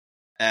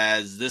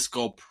 as this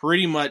goal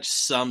pretty much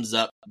sums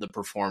up the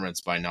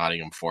performance by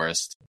Nottingham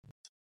Forest.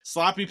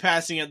 Sloppy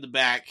passing at the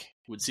back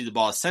would see the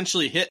ball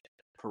essentially hit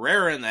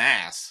Pereira in the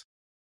ass.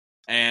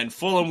 And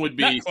Fulham would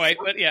be not quite,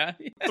 but yeah.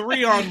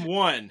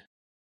 3-on-1.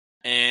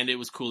 And it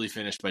was coolly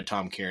finished by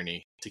Tom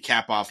Kearney to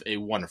cap off a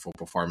wonderful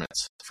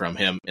performance from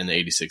him in the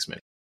 86th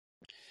minute.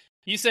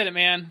 You said it,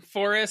 man.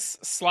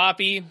 Forrest,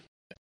 sloppy.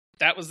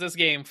 That was this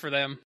game for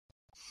them.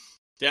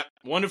 Yep.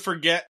 One to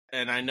forget,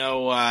 and I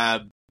know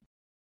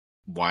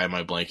why am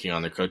I blanking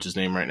on their coach's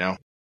name right now?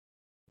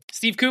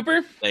 Steve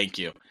Cooper? Thank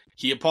you.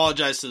 He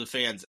apologized to the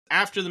fans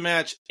after the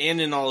match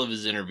and in all of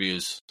his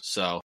interviews.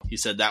 So he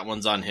said that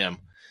one's on him.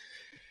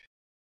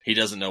 He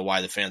doesn't know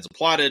why the fans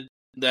applauded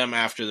them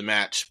after the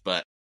match,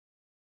 but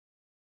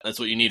that's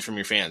what you need from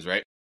your fans,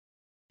 right?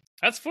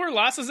 That's 4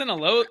 losses in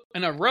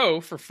a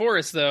row for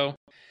Forrest, though.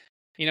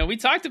 We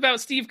talked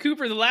about Steve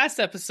Cooper the last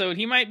episode.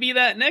 He might be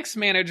that next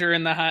manager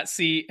in the hot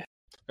seat.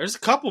 There's a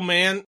couple,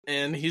 man,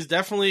 and he's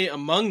definitely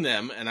among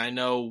them. And I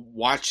know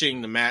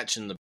watching the match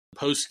and the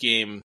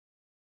post-game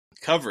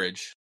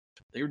coverage,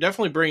 they were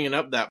definitely bringing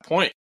up that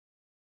point.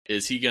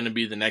 Is he going to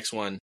be the next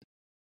one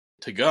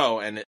to go?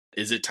 And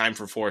is it time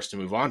for Forrest to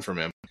move on from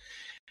him?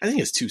 I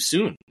think it's too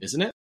soon,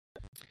 isn't it?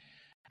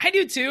 I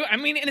do too. I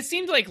mean, and it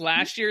seemed like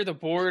last year the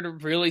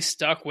board really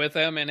stuck with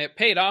him, and it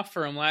paid off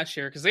for him last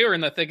year because they were in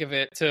the thick of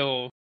it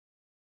till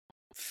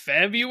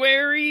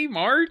February,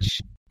 March.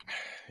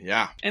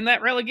 Yeah. In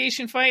that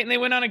relegation fight, and they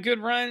went on a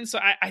good run. So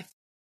I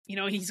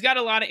he's got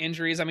a lot of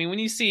injuries. I mean, when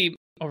you see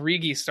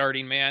Origi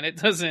starting, man, it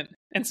doesn't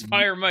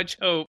inspire much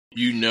hope.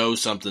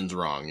 Something's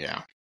wrong,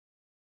 yeah.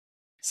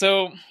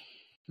 So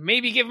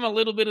maybe give him a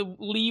little bit of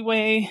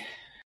leeway.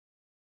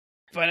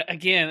 But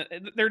again,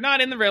 they're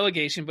not in the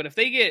relegation. But if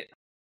they get,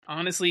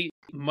 honestly,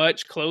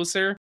 much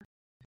closer,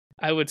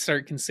 I would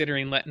start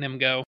considering letting them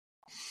go.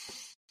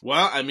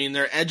 Well, I mean,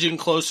 they're edging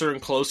closer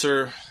and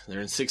closer.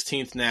 They're in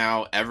 16th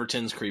now.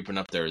 Everton's creeping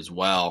up there as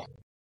well.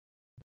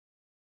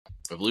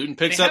 If Luton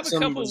picks up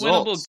some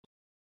results.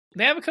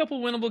 They have a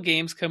couple winnable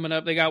games coming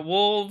up. They got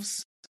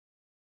Wolves,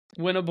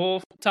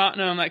 winnable.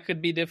 Tottenham, that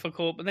could be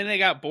difficult. But then they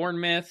got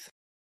Bournemouth.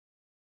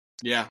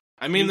 Yeah.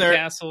 I mean,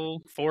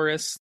 Newcastle,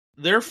 Forest.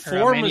 Their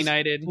form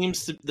United.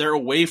 Their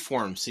away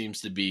form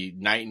seems to be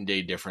night and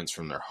day difference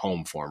from their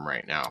home form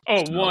right now.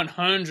 Oh, so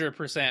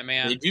 100%,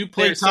 man. They do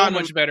play They're so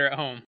much better at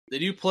home. They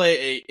do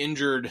play a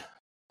injured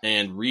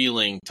and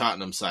reeling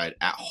Tottenham side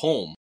at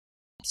home.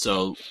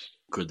 So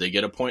could they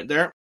get a point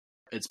there?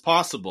 It's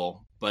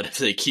possible, but if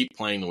they keep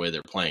playing the way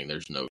they're playing,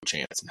 there's no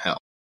chance in hell.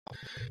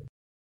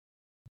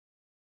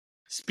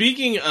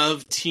 Speaking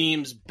of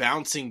teams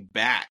bouncing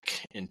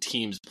back and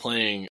teams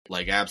playing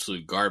like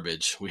absolute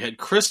garbage, we had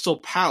Crystal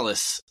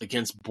Palace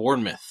against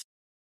Bournemouth.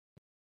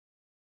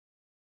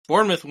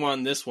 Bournemouth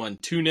won this one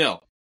 2-0.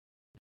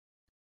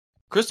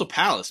 Crystal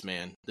Palace,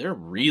 man, they're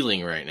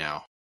reeling right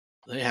now.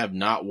 They have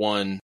not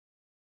won.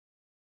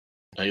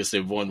 I guess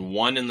they've won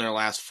 1 in their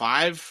last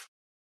 5,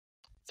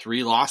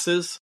 3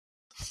 losses.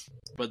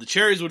 But the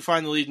Cherries would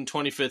find the lead in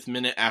 25th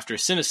minute after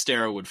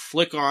Sinistero would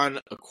flick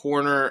on a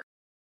corner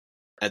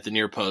at the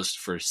near post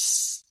for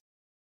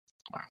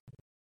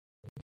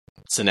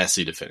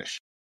Senesi to finish.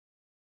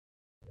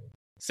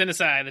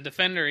 Senesi, the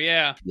defender,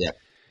 yeah. Yeah.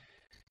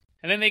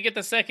 And then they get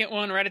the second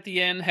one right at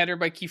the end, header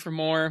by Kiefer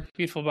Moore.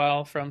 Beautiful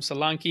ball from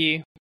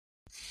Solanke.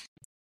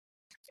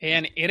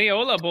 And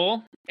Iriola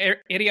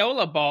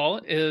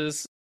ball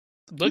is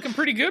looking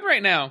pretty good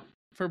right now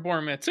for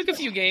Bournemouth. Took a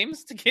few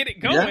games to get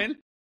it going. Yeah.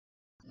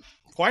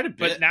 Quite a bit.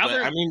 But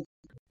now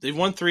they've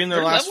won 3 in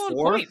their last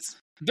 4.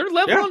 They're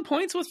level on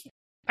points with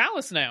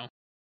Palace now.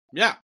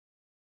 Yeah.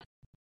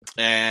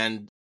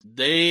 And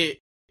the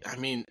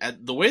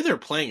way they're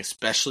playing,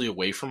 especially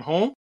away from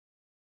home,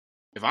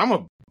 if I'm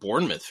a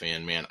Bournemouth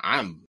fan, man,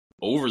 I'm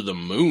over the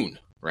moon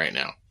right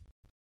now.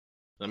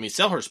 I mean,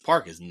 Selhurst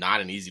Park is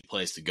not an easy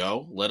place to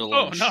go, let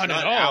alone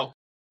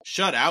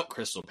shut out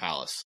Crystal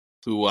Palace,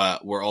 who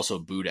were also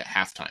booed at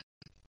halftime.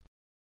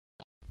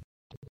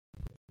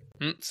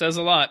 Says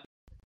a lot.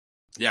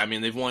 Yeah, I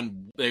mean,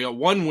 they got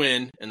 1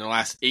 win in their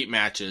last 8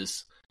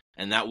 matches,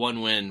 and that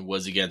 1 win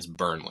was against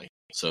Burnley.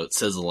 So it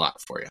says a lot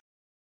for you.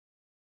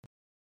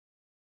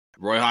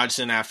 Roy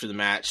Hodgson, after the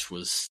match,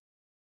 was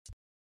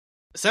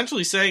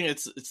essentially saying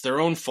it's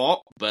their own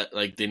fault, but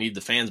like they need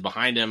the fans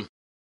behind him.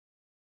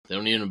 They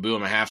don't need him to boo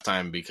him at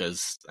halftime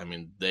because, I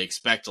mean, they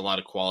expect a lot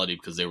of quality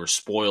because they were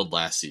spoiled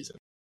last season.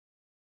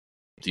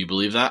 Do you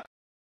believe that?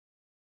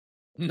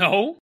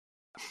 No.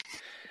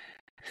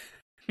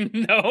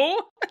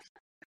 No.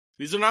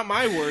 These are not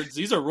my words.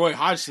 These are Roy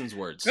Hodgson's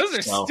words. Those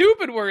are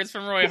stupid words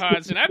from Roy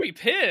Hodgson. I'd be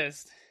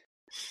pissed.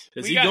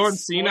 Is he going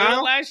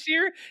senile? Last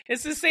year,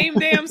 it's the same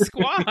damn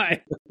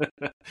squad.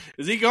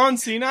 Is he going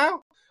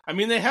senile? I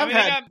mean, they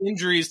had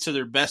injuries to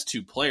their best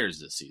 2 players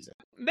this season.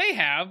 They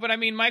have, but I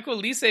mean, Michael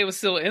Lise was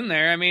still in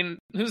there. I mean,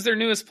 who's their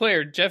newest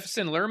player?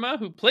 Jefferson Lerma,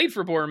 who played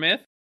for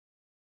Bournemouth.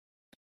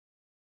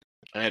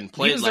 I hadn't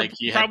played like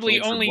he had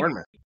played for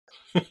Bournemouth.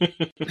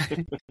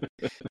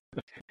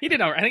 He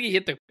did. I think he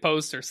hit the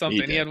post or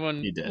something. He had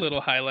one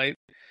little highlight.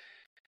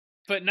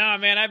 But nah,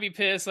 man, I'd be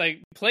pissed.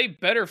 Like, play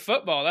better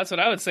football. That's what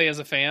I would say as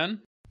a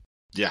fan.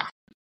 Yeah.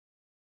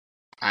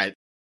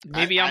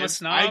 Maybe I'm a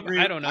snob.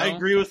 I don't know. I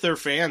agree with their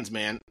fans,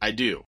 man. I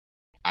do.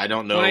 I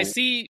don't know.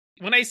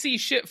 When I see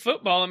shit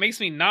football, it makes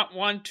me not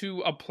want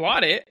to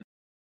applaud it.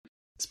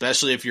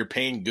 Especially if you're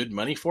paying good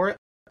money for it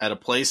at a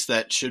place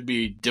that should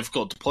be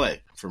difficult to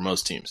play for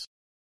most teams.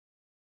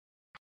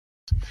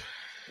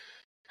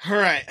 All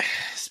right.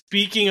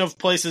 Speaking of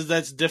places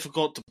that's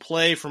difficult to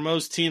play for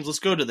most teams, let's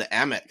go to the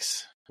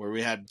Amex, where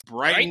we had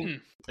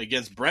Brighton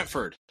against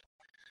Brentford.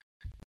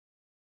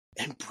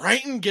 And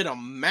Brighton get a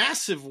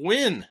massive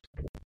win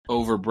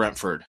over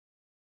Brentford,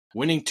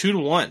 winning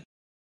 2-1.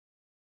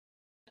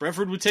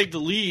 Brentford would take the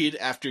lead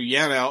after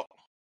Janelt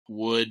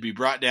would be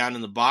brought down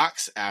in the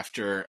box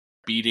after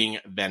beating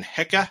Van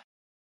Hecke.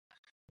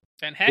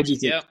 Van Hecke,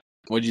 yep.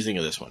 What do you think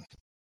of this one?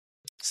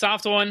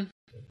 Soft one.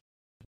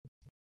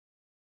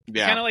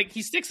 Yeah. Kind of like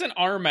he sticks an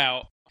arm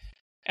out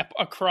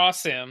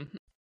across him,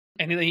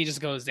 and then he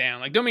just goes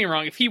down. Like, don't get me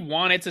wrong. If he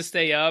wanted to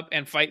stay up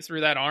and fight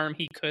through that arm,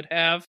 he could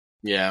have.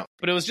 Yeah.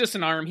 But it was just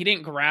an arm. He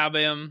didn't grab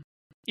him.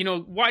 You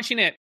know, watching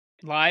it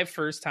live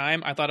first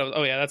time, I thought it was,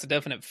 oh yeah, that's a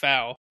definite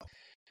foul.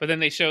 But then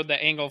they showed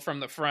the angle from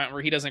the front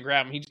where he doesn't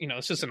grab him.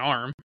 It's just an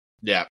arm.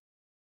 Yeah.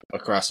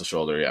 Across the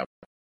shoulder, yeah.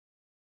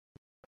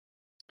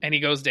 And he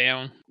goes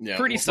down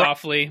pretty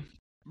softly.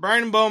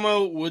 Brian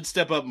Mbomo would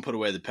step up and put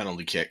away the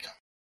penalty kick.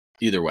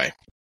 Either way.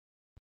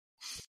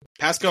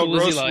 Pascal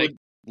Gross would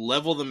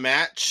level the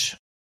match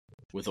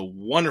with a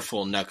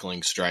wonderful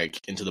knuckling strike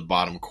into the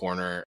bottom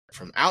corner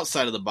from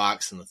outside of the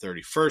box in the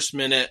 31st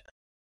minute.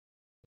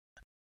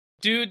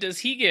 Dude, does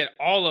he get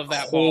all of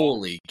that ball?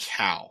 Holy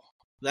cow.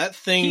 That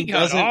thing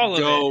doesn't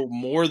go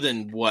more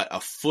than,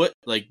 a foot,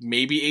 like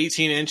maybe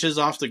 18 inches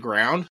off the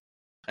ground,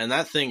 and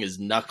that thing is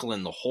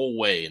knuckling the whole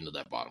way into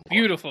that bottom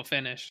corner. Beautiful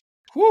finish.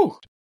 Whew.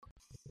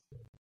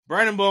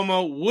 Bryan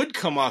Mbeumo would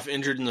come off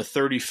injured in the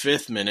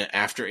 35th minute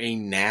after a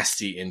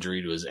nasty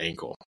injury to his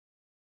ankle.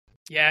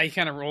 Yeah, he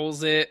kind of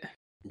rolls it.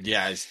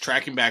 Yeah, he's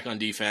tracking back on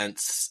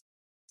defense,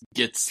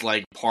 gets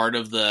like part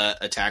of the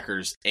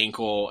attacker's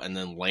ankle, and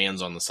then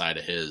lands on the side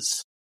of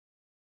his.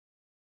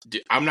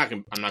 Dude, I'm not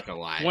gonna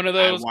lie. One of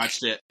those.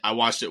 I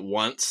watched it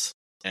once,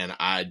 and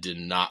I did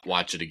not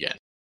watch it again.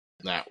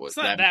 It's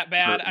not that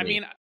bad. I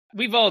mean,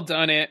 we've all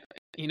done it.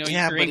 Your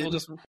ankle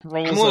just rolls over.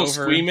 I'm a little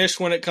squeamish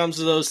when it comes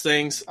to those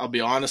things. I'll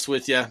be honest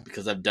with you,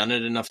 because I've done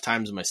it enough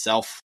times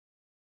myself.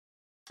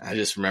 I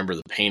just remember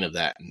the pain of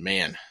that, and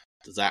man,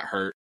 does that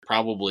hurt?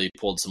 Probably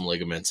pulled some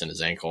ligaments in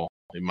his ankle.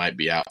 He might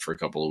be out for a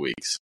couple of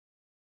weeks.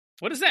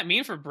 What does that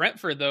mean for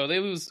Brentford, though? They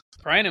lose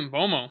Bryan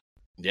Mbeumo.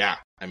 Yeah,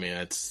 I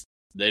mean,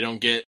 they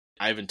don't get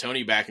Ivan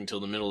Toney back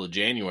until the middle of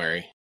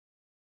January.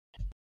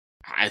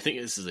 I think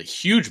this is a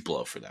huge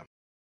blow for them,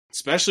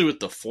 especially with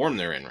the form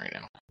they're in right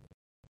now.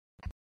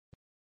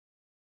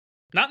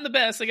 Not in the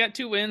best. They got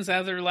 2 wins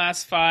out of their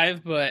last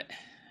 5, but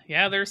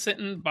yeah, they're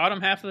sitting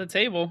bottom half of the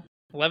table,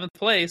 11th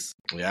place.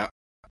 Yeah.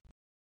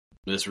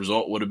 This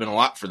result would have been a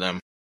lot for them.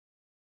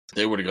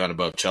 They would have gone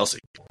above Chelsea.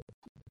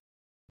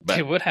 But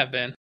it would have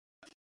been.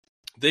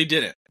 They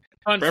didn't.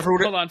 Fun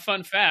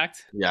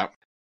fact. Yeah.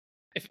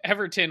 If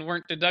Everton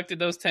weren't deducted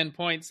those 10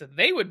 points,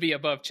 they would be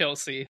above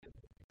Chelsea.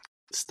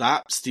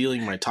 Stop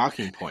stealing my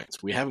talking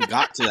points. We haven't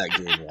got to that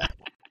game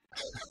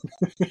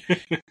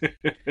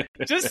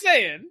yet. Just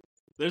saying.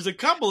 There's a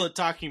couple of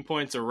talking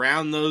points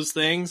around those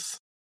things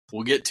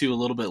we'll get to a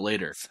little bit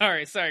later.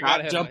 Sorry.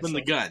 Not jumping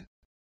the gun.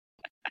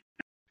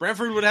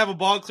 Brentford would have a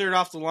ball cleared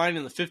off the line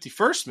in the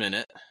 51st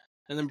minute,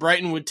 and then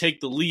Brighton would take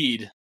the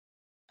lead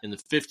in the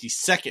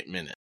 52nd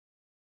minute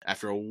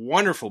after a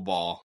wonderful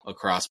ball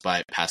across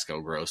by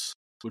Pascal Gross.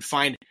 Would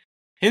find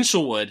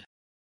Hinshelwood,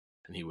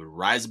 and he would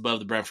rise above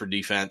the Brentford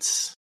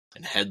defense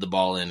and head the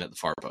ball in at the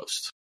far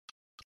post.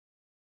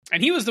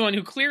 And he was the one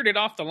who cleared it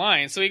off the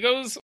line. So he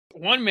goes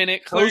 1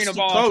 minute clearing a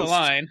ball off the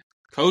line.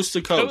 Coast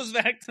to coast. Goes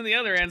back to the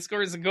other end,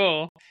 scores a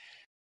goal.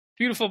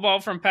 Beautiful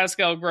ball from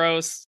Pascal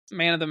Gross.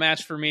 Man of the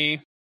match for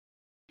me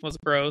was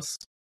Gross.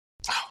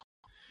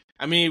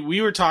 I mean,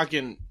 we were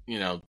talking,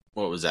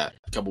 what was that?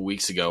 A couple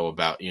weeks ago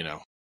about,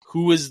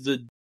 who is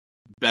the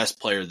best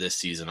player this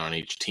season on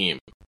each team.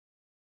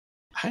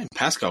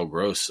 Pascal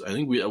Gross, I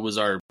think it was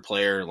our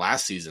player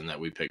last season that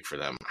we picked for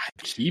them.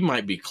 He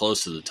might be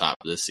close to the top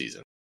this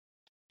season.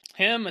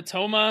 Him,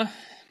 Matoma.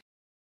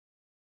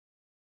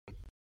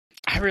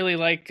 I really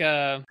like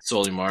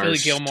Solly Marsh. Billy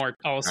Gilmore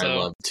also. I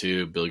love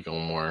too, Billy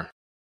Gilmore.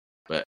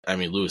 But, I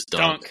mean, Lewis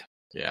Dunk.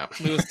 Yeah.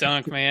 Lewis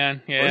Dunk,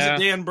 man. Yeah. Or is it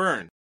Dan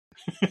Byrne?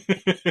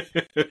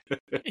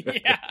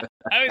 Yeah.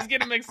 I always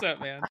get it mixed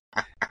up, man.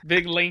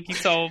 Big, lanky,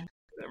 tall.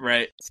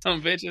 Right.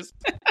 Some bitches.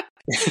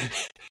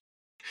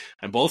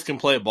 And both can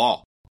play a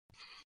ball,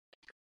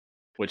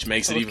 which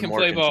makes it even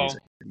more confusing.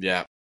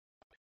 Yeah.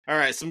 All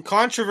right, some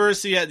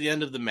controversy at the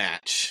end of the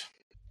match,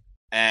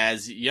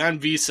 as Jan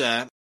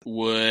Visa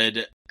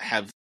would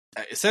have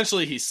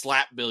essentially he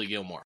slapped Billy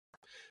Gilmore.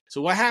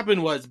 So what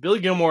happened was Billy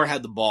Gilmore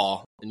had the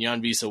ball, and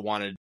Jan Visa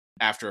wanted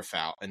after a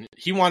foul, and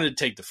he wanted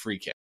to take the free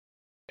kick,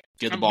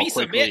 get the ball Visa,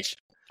 quickly. bitch.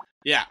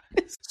 Yeah.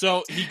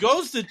 So he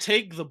goes to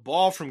take the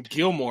ball from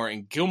Gilmore,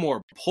 and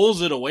Gilmore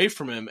pulls it away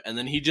from him, and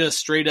then he just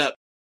straight up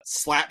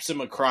slaps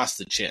him across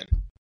the chin.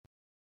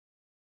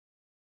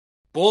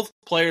 Both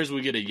players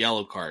would get a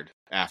yellow card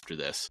after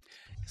this.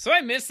 So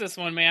I missed this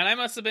one, man. I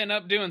must have been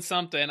up doing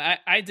something.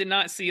 I did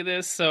not see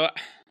this. So,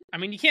 I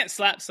mean, you can't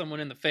slap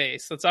someone in the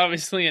face. That's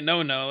obviously a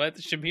no-no.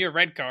 That should be a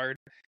red card.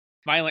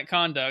 Violent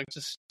conduct,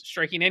 just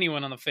striking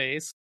anyone on the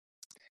face.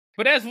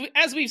 But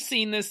as we've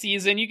seen this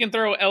season, you can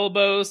throw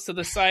elbows to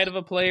the side of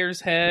a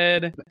player's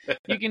head.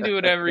 You can do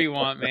whatever you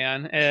want,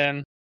 man.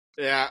 And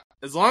yeah,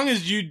 as long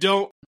as you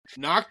don't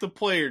knock the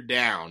player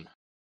down,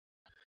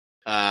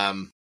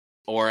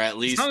 or at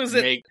least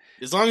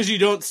as long as you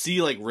don't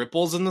see like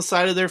ripples in the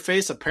side of their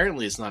face,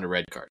 apparently it's not a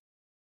red card.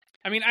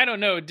 I mean, I don't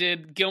know.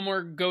 Did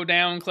Gilmore go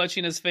down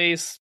clutching his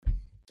face,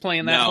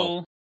 playing that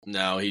hole?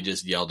 No, he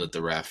just yelled at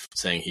the ref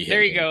saying he hit him.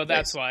 There you go.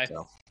 That's why.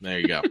 So, there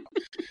you go.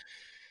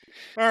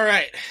 All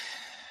right.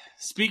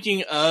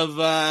 Speaking of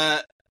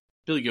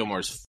Billy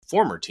Gilmore's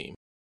former team,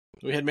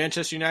 we had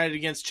Manchester United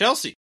against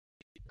Chelsea.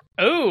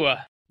 Oh.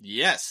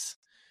 Yes.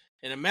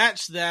 In a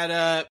match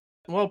that,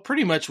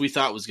 pretty much we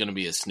thought was going to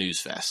be a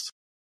snooze fest.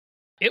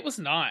 It was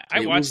not.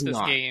 I watched this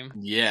game.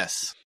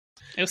 Yes.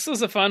 This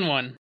was a fun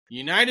one.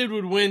 United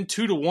would win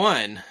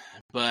 2-1,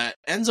 but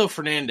Enzo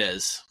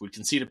Fernandez would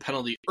concede a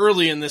penalty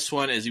early in this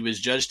one as he was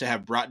judged to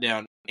have brought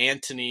down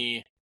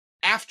Antony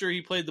after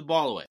he played the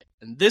ball away.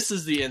 And this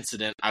is the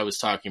incident I was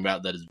talking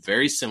about that is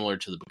very similar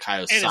to the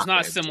Bukayo Saka. It is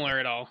not similar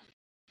at all.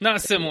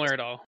 Not similar at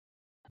all.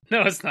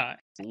 No, it's not.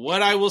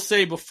 What I will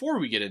say before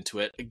we get into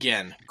it,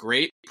 again,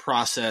 great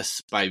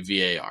process by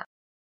VAR.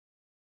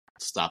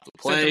 stop the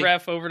play. Sent the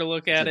ref over to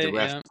look at it,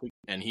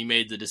 and he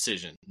made the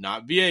decision.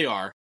 Not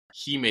VAR,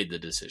 he made the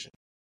decision.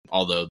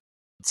 Although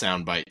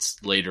sound bites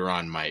later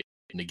on might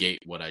negate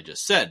what I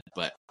just said.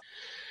 But,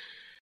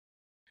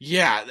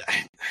 yeah,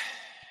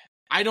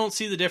 I don't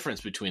see the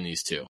difference between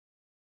these two.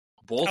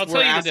 Both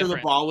were after the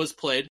ball was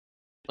played.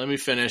 Let me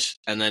finish,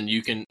 and then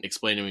you can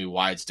explain to me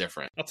why it's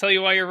different. I'll tell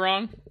you why you're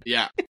wrong.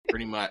 Yeah,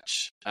 pretty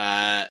much.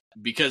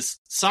 Because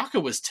Saka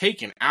was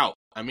taken out.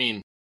 I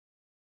mean,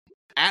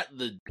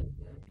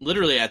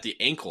 literally at the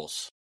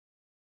ankles.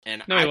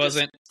 And no, he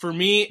wasn't. For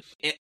me,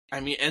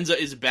 Enzo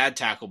is a bad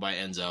tackle by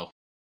Enzo.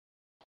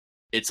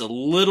 It's a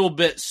little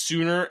bit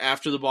sooner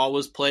after the ball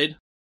was played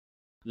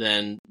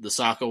than the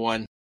Saka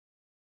one.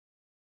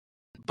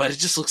 But it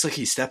just looks like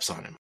he steps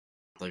on him.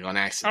 Like on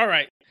accident. All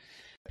right.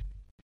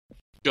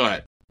 Go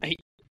ahead.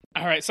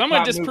 All right, so I'm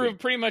going to disprove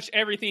pretty much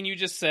everything you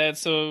just said,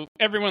 so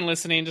everyone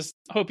listening, just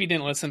hope you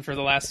didn't listen for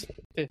the last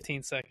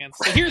 15 seconds.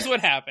 So here's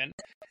what happened.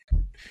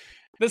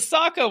 The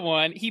Saka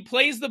one, he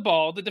plays the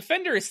ball, the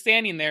defender is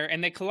standing there,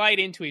 and they collide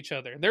into each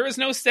other. There is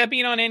no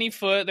stepping on any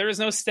foot, there is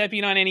no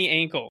stepping on any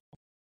ankle.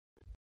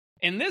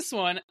 In this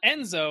one,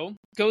 Enzo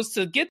goes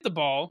to get the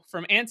ball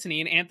from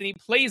Anthony, and Anthony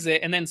plays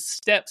it and then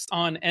steps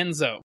on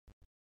Enzo.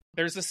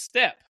 There's a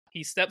step.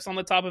 He steps on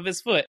the top of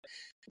his foot.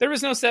 There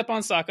was no step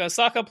on Saka.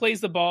 Saka plays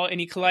the ball, and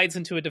he collides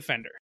into a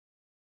defender.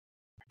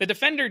 The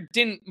defender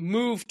didn't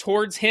move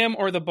towards him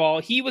or the ball.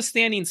 He was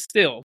standing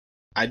still.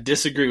 I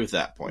disagree with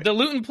that point. The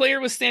Luton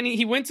player was standing.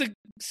 He went to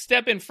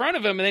step in front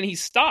of him, and then he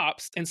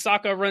stops, and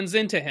Saka runs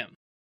into him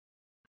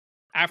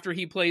after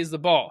he plays the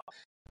ball.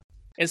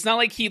 It's not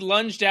like he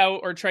lunged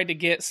out or tried to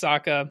get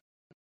Saka.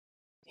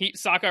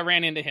 Saka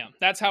ran into him.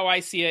 That's how I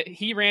see it.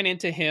 He ran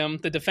into him.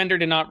 The defender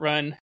did not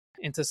run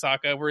into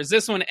Saka, whereas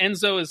this one,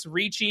 Enzo is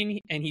reaching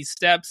and he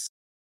steps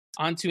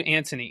onto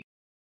Anthony.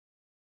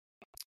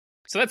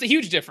 So that's a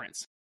huge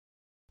difference.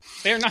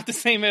 They're not the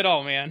same at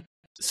all, man.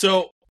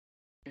 So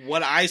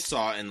what I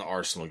saw in the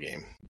Arsenal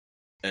game,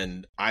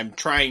 and I'm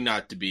trying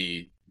not to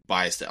be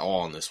biased at all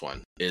on this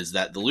one, is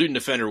that the Luton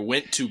defender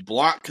went to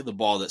block the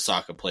ball that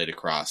Saka played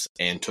across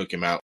and took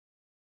him out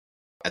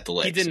at the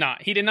legs. He did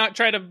not. He did not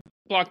try to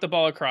block the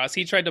ball across.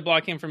 He tried to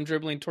block him from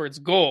dribbling towards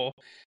goal,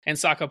 and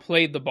Saka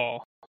played the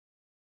ball.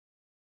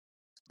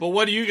 But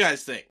what do you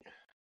guys think?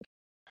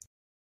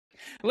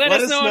 Let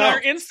us know on our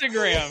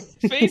Instagram,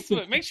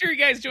 Facebook. Make sure you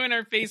guys join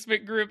our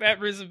Facebook group at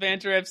Bruce and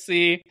Banter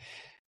FC.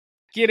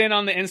 Get in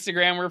on the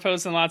Instagram. We're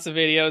posting lots of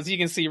videos. You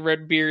can see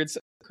Redbeard's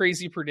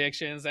crazy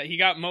predictions that he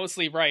got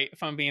mostly right,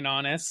 if I'm being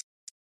honest.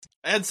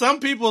 And some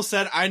people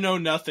said, I know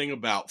nothing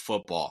about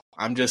football.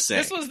 I'm just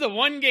saying. This was the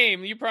one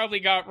game you probably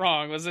got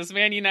wrong, was this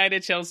Man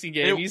United-Chelsea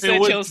game. You said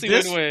Chelsea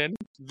would win.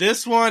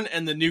 This one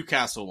and the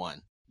Newcastle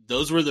one.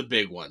 Those were the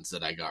big ones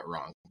that I got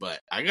wrong. But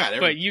I got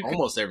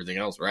almost everything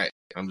else right.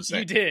 I'm just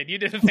saying. You did. You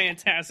did a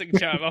fantastic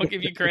job. I'll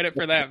give you credit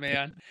for that,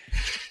 man.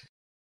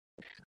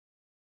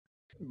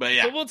 But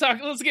yeah. But we'll talk.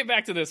 Let's get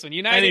back to this one.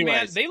 United,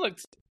 man, they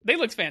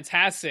looked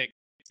fantastic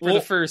for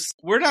the first.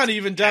 We're not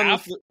even done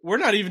with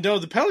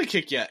the penalty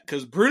kick yet,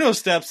 because Bruno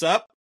steps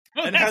up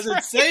and has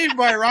it saved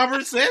by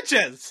Robert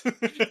Sanchez. I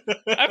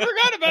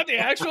forgot about the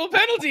actual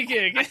penalty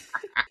kick.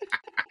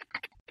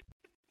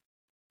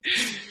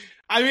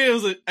 I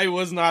mean, it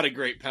was not a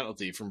great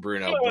penalty from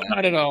Bruno. No,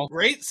 not at all.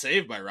 Great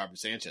save by Robert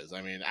Sanchez.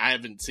 I mean, I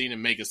haven't seen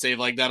him make a save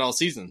like that all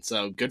season,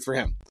 so good for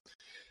him.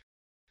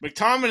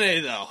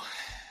 McTominay, though.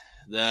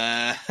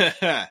 The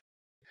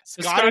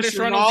Scottish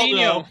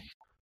Ronaldo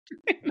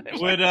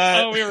would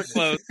we were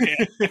close.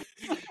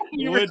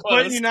 Yeah.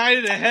 Put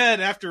United ahead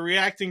after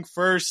reacting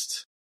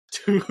first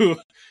to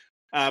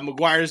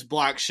Maguire's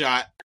block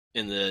shot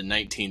in the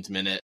 19th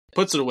minute.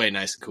 Puts it away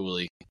nice and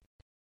coolly.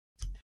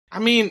 I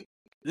mean,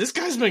 this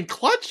guy's been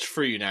clutch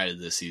for United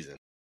this season.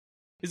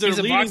 He's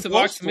a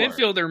box-to-box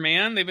midfielder,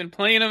 man. They've been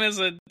playing him as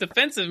a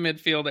defensive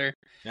midfielder.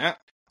 Yeah,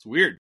 it's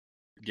weird.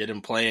 Get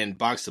him playing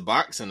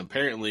box-to-box, and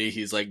apparently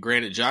he's like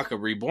Granit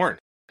Xhaka reborn.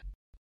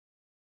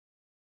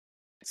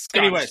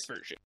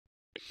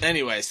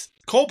 Anyways,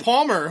 Cole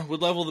Palmer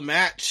would level the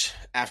match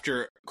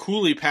after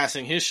coolly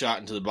passing his shot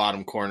into the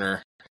bottom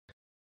corner.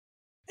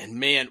 And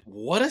man,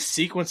 what a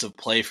sequence of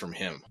play from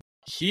him.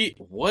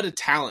 What a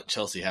talent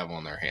Chelsea have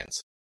on their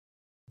hands.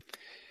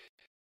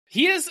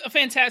 He is a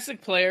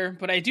fantastic player,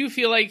 but I do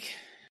feel like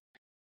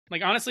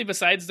honestly,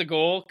 besides the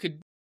goal,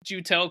 could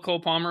you tell Cole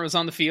Palmer was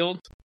on the field?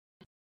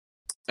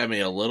 I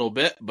mean, a little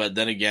bit, but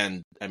then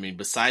again, I mean,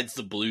 besides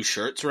the blue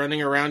shirts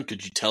running around,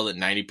 could you tell that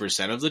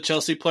 90% of the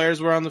Chelsea players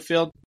were on the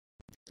field?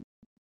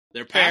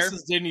 Their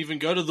passes didn't even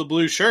go to the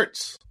blue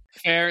shirts.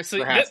 Fair.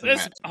 So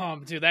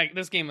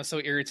this game was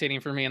so irritating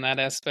for me in that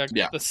aspect.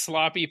 Yeah. The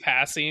sloppy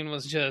passing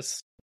was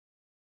just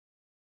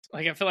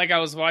I feel like I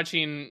was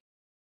watching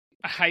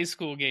a high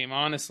school game,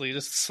 honestly.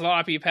 Just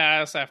sloppy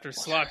pass after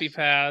sloppy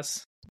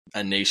pass.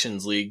 A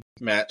Nations League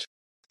match.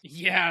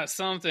 Yeah,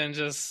 something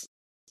just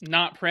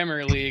not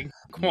Premier League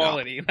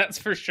quality, no. That's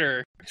for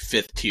sure.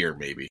 5th tier,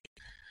 maybe.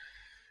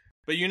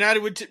 But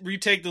United would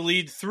retake the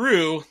lead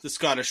through the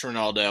Scottish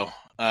Ronaldo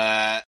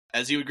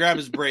as he would grab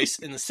his brace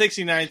in the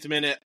 69th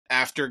minute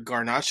after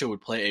Garnacho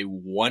would play a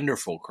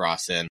wonderful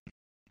cross in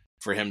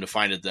for him to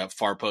find at that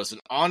far post.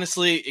 And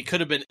honestly, it could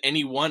have been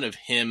any one of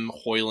him,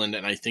 Højlund,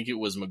 and I think it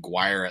was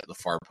Maguire at the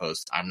far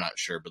post. I'm not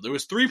sure. But there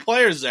was 3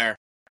 players there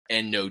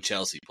and no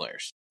Chelsea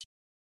players.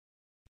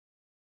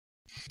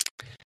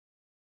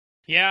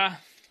 Yeah.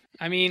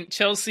 I mean,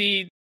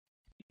 Chelsea,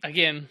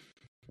 again,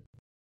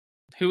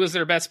 who was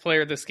their best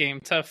player this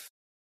game? Tough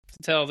to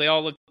tell. They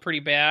all looked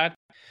pretty bad.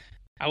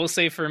 I will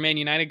say for Man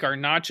United,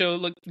 Garnacho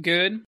looked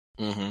good.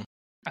 Mm-hmm.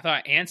 I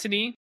thought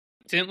Antony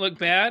didn't look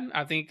bad.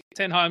 I think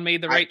Ten Hag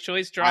made the right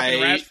choice dropping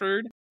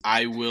Rashford.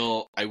 I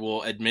will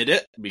admit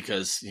it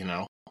because,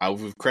 I'll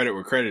give credit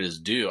where credit is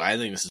due. I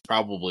think this is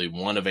probably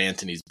one of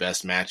Antony's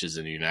best matches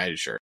in a United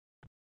shirt.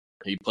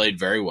 He played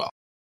very well.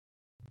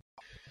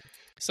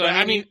 So,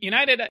 I mean,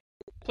 United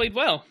played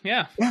well,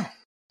 yeah.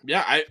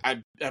 Yeah,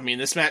 I mean,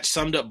 this match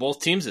summed up both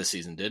teams this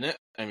season, didn't it?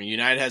 I mean,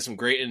 United had some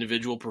great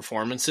individual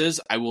performances.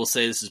 I will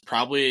say this is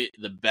probably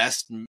the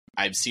best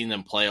I've seen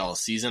them play all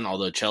season,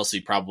 although Chelsea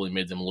probably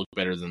made them look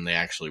better than they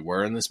actually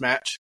were in this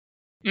match.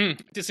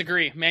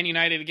 Disagree. Man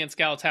United against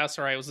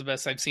Galatasaray was the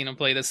best I've seen them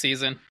play this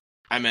season.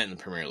 I meant in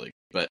the Premier League,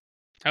 but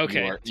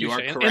okay, you are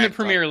correct. In the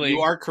Premier League.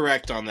 You are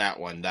correct on that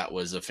one. That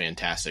was a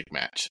fantastic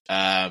match.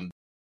 And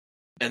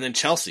then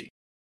Chelsea.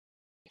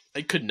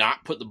 They could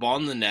not put the ball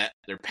in the net.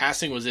 Their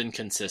passing was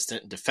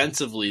inconsistent.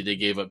 Defensively, they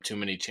gave up too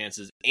many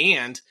chances,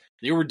 and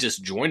they were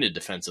disjointed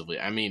defensively.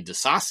 I mean,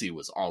 Disasi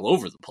was all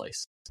over the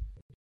place.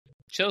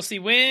 Chelsea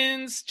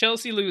wins,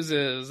 Chelsea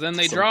loses. Then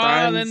they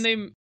draw, then they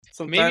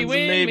maybe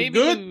win, maybe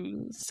good,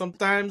 lose.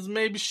 Sometimes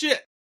maybe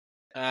shit.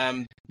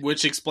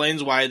 Which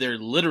explains why they're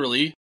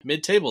literally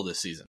mid-table this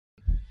season.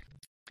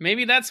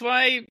 Maybe that's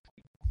why.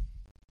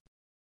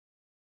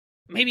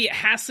 Maybe it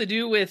has to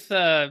do with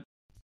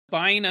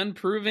buying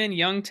unproven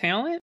young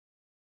talent.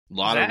 A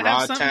lot of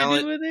raw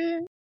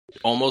talent.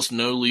 Almost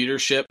no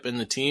leadership in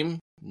the team.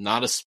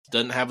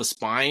 Doesn't have a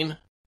spine.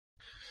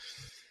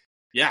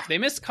 Yeah, they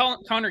missed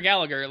Conor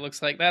Gallagher. It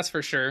looks like, that's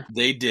for sure.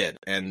 They did,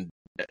 and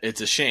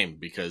it's a shame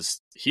because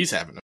he's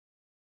having a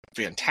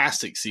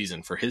fantastic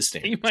season for his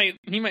standards.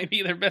 He might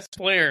be their best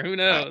player. Who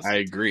knows? I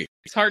agree.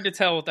 It's hard to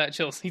tell with that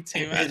Chelsea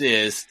team. It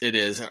is.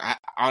 And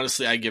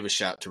honestly, I give a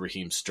shout to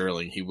Raheem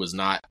Sterling. He was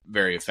not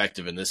very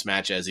effective in this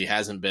match, as he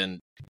hasn't been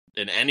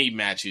in any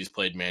match he's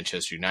played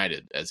Manchester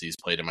United, as he's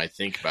played him, I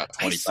think, about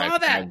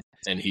 25 times,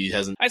 and he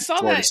hasn't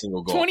scored a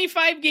single goal.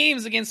 25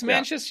 games against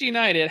Manchester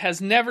United,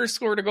 has never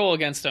scored a goal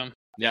against him.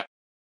 Yeah.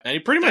 And he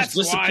pretty much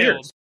disappears.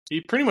 Wild.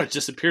 He pretty much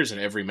disappears in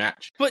every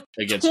match. But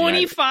against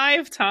 25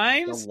 United.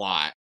 Times? It's a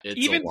lot.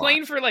 Even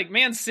playing for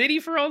Man City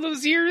for all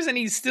those years, and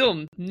he's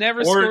still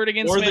never scored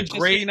against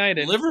Manchester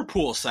United. Or the great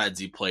Liverpool sides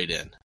he played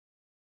in.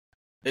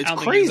 It's I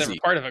don't crazy. think he was ever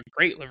part of a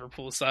great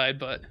Liverpool side,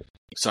 but...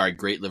 Sorry,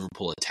 great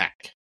Liverpool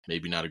attack.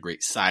 Maybe not a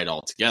great side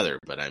altogether,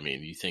 but I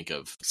mean, you think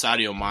of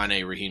Sadio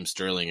Mane, Raheem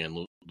Sterling,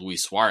 and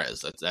Luis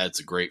Suarez. That's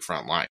a great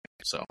front line.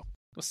 So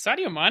was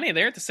Sadio Mane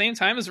there at the same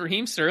time as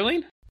Raheem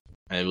Sterling?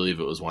 I believe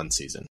it was one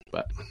season,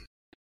 but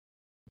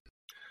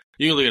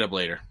you can look it up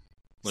later.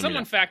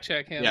 Someone fact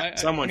check him. Yeah,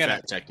 someone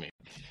fact check me.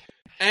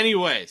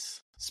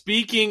 Anyways,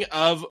 speaking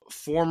of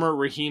former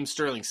Raheem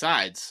Sterling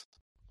sides,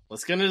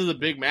 let's get into the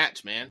big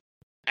match, man.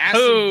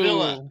 Aston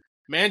Villa,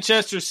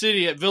 Manchester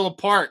City at Villa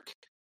Park.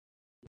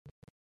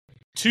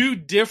 2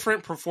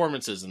 different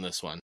performances in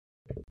this one.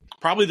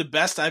 Probably the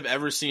best I've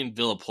ever seen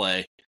Villa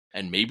play,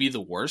 and maybe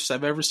the worst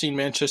I've ever seen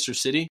Manchester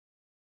City,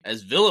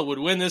 as Villa would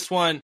win this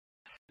one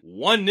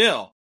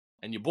 1-0,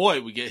 and your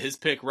boy would get his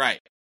pick right.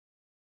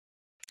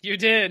 You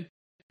did,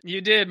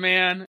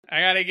 man.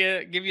 I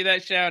gotta give you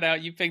that shout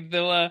out. You picked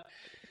Villa,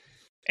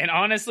 and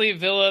honestly,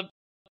 Villa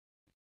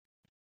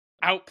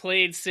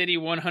outplayed City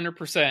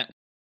 100%.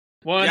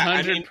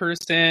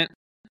 100%.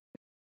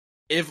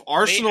 If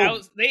Arsenal...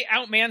 They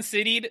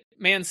out-Man-City'd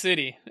Man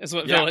City, is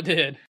what Villa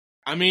did.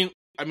 I mean,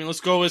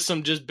 let's go with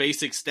some just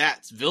basic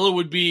stats. Villa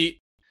would be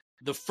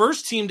the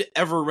first team to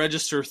ever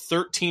register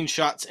 13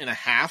 shots in a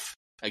half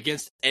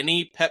against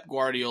any Pep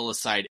Guardiola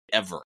side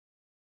ever.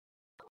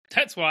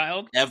 That's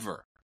wild.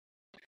 Ever.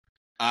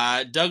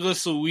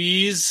 Douglas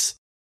Luiz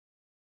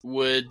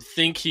would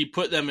think he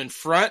put them in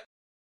front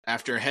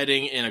after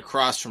heading in a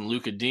cross from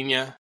Luca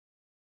Digne.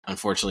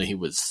 Unfortunately, he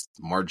was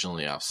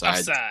marginally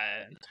offside.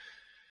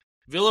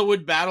 Villa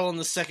would battle in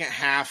the second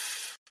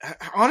half.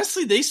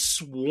 Honestly, they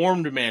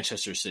swarmed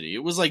Manchester City.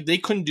 It was like they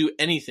couldn't do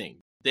anything.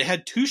 They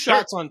had 2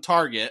 shots on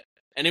target,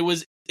 and it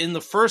was in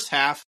the first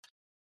half,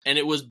 and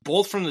it was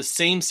both from the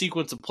same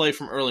sequence of play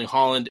from Erling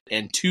Haaland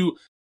and 2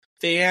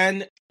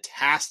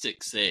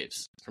 fantastic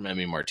saves from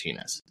Emi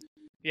Martinez.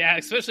 Yeah,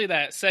 especially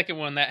that second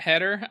one, that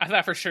header. I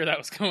thought for sure that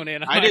was going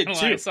in. I did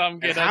too. I saw him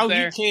get how up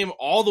there. He came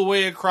all the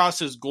way across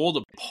his goal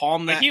to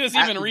palm that. He was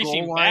even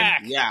reaching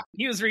back. Yeah,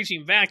 he was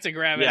reaching back to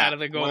grab it out of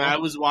the goal. When I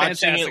was watching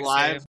Fantastic it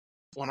live, save.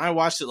 When I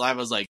watched it live, I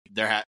was like,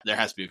 there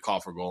has to be a call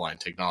for goal line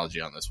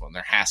technology on this one.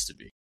 There has to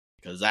be,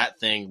 because that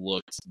thing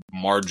looked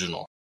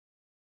marginal.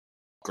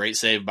 Great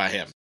save by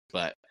him,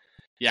 but.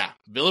 Yeah,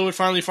 Villa would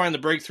finally find the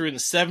breakthrough in the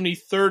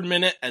 73rd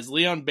minute as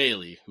Leon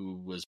Bailey, who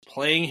was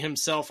playing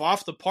himself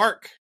off the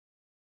park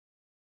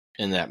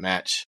in that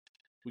match.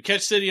 We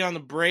catch City on the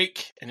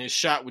break, and his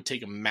shot would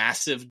take a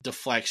massive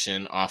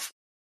deflection off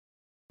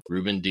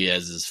Ruben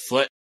Diaz's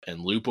foot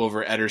and loop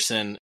over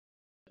Ederson.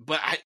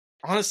 But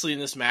honestly, in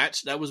this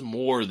match, that was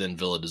more than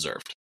Villa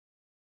deserved.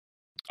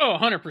 Oh,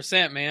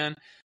 100%, man.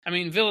 I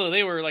mean, Villa,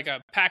 they were like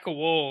a pack of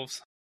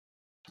wolves.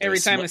 Every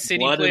time a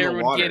City player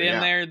would get in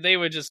there, they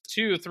would just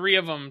 2 or 3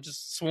 of them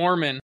just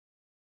swarming.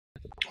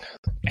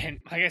 And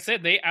like I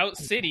said, they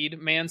out-City'd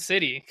Man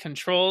City,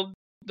 controlled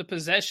the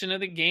possession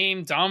of the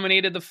game,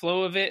 dominated the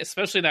flow of it,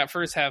 especially that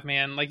first half,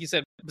 man. Like you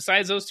said,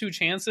 besides those 2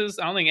 chances,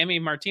 I don't think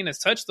Emi Martinez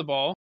touched the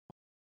ball.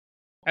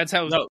 That's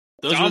how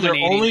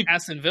dominating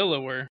Aston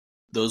Villa were.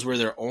 Those were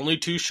their only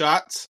 2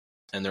 shots,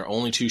 and their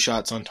only 2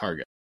 shots on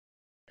target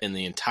in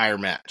the entire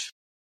match,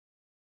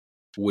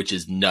 which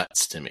is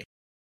nuts to me.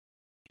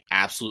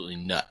 Absolutely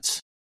nuts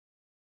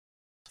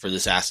for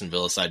this Aston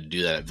Villa side to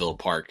do that at Villa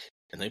Park.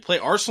 And they play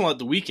Arsenal at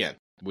the weekend,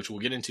 which we'll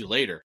get into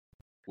later,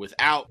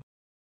 without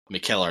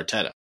Mikel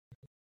Arteta.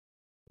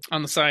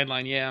 On the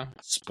sideline, yeah.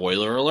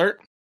 Spoiler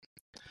alert.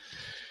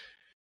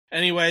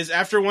 Anyways,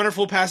 after a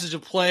wonderful passage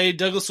of play,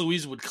 Douglas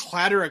Luiz would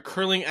clatter a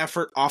curling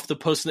effort off the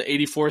post in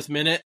the 84th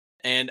minute,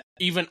 and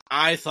even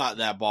I thought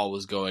that ball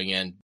was going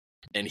in,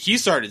 and he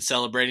started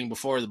celebrating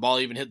before the ball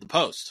even hit the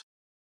post.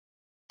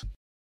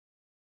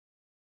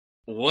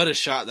 What a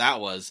shot that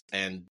was,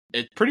 and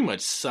it pretty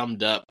much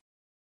summed up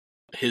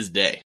his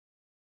day.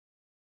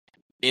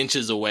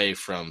 Inches away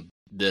from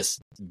this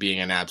being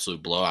an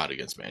absolute blowout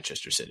against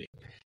Manchester City.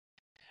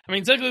 I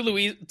mean,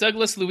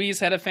 Douglas Luiz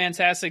had a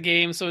fantastic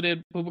game. So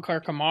did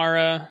Boubacar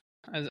Kamara,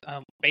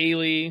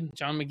 Bailey,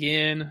 John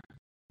McGinn,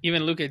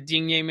 even Luca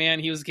Digne, man.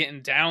 He was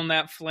getting down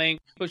that flank,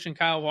 pushing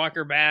Kyle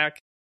Walker back.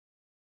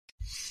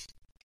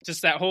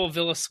 Just that whole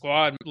Villa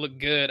squad looked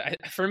good.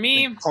 For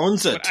me... And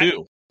Konsa,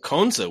 too.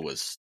 Konsa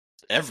was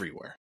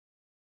everywhere.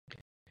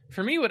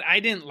 For me, what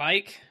I didn't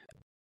like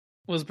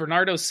was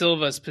Bernardo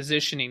Silva's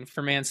positioning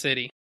for Man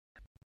City.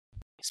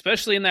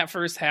 Especially in that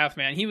first half,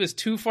 man. He was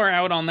too far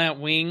out on that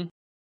wing,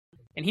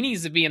 and he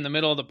needs to be in the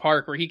middle of the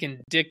park where he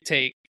can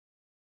dictate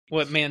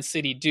what Man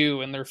City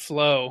do and their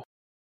flow.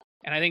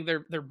 And I think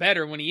they're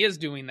better when he is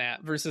doing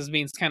that versus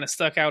being kind of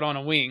stuck out on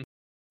a wing.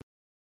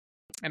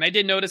 And I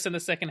did notice in the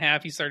second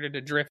half he started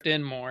to drift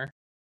in more.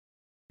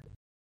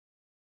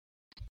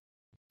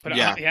 But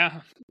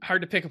yeah,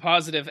 hard to pick a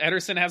positive.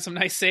 Ederson have some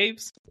nice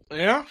saves.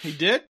 Yeah, he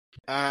did.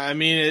 I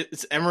mean,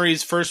 it's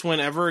Emery's first win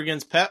ever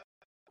against Pep.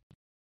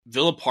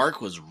 Villa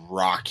Park was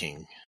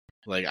rocking.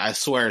 Like, I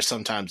swear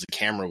sometimes the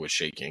camera was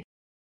shaking.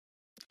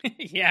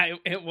 Yeah,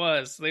 it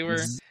was. They were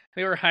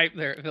hyped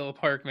there at Villa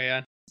Park,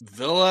 man.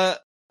 Villa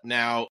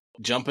now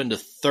jump into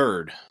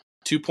third.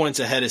 2 points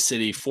ahead of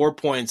City, 4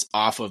 points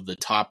off of the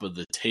top of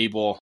the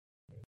table.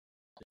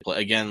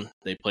 Again,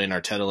 they play an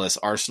Arteta-less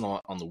Arsenal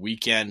on the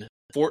weekend.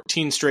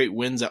 14 straight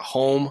wins at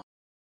home.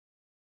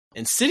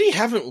 And City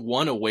haven't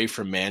won away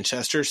from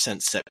Manchester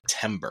since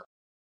September,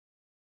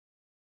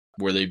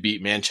 where they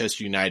beat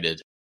Manchester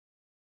United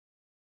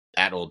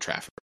at Old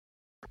Trafford.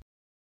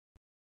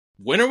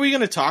 When are we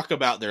going to talk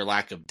about their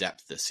lack of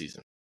depth this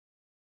season?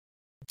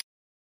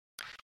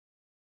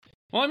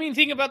 Well, I mean,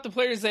 think about the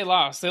players they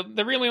lost.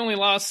 They really only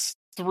lost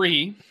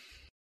 3.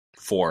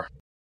 4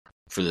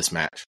 for this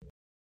match.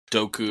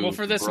 Doku, well,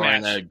 for this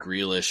Bruyne, match.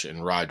 Grealish, and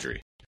Rodri.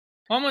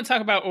 Well, I'm going to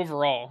talk about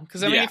overall.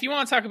 Because, I mean, if you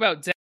want to talk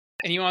about depth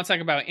and you want to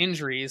talk about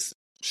injuries.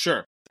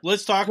 Sure.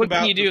 Let's talk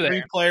about the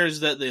 3 players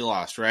that they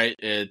lost, right?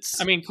 It's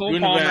Cole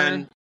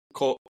Palmer.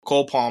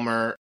 Cole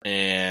Palmer,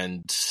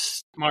 and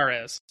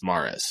Mahrez.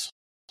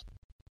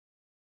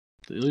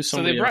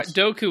 So they brought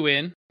Doku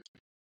in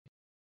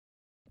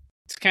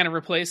to kind of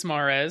replace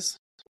Mahrez.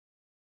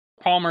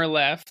 Palmer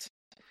left.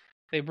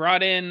 They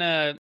brought in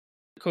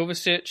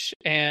Kovacic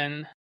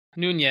and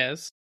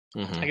Nunez,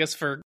 I guess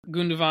for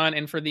Gundogan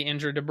and for the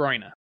injured De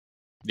Bruyne.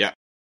 Yeah.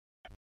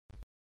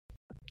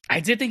 I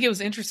did think it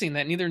was interesting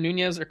that neither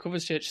Nunez or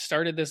Kovacic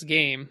started this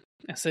game.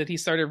 I said he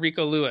started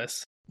Rico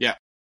Lewis. Yeah,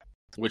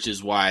 which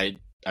is why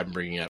I'm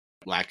bringing up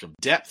lack of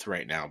depth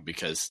right now,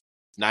 because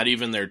not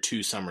even their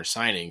 2 summer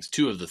signings,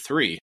 2 of the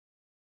 3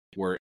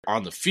 were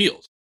on the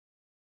field.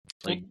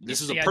 Like, this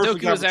is a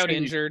perfect Doku was out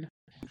injured.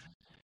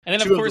 And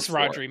then, of course,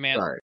 Rodri, man.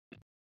 Sorry.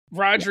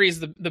 Rodri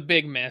is the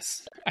big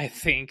miss, I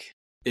think.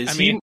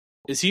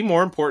 Is he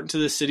more important to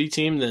the City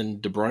team than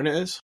De Bruyne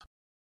is?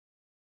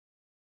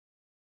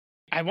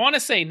 I want to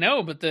say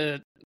no, but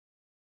the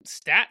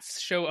stats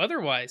show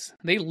otherwise.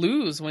 They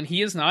lose when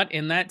he is not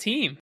in that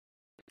team.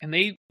 And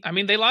they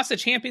lost a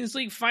Champions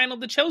League final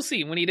to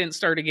Chelsea when he didn't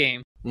start a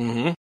game.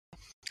 Mm-hmm.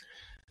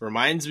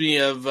 Reminds me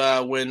of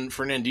when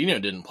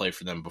Fernandinho didn't play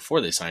for them before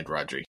they signed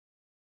Rodri.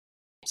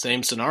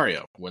 Same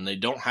scenario. When they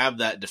don't have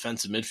that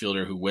defensive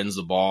midfielder who wins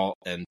the ball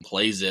and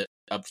plays it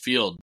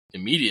upfield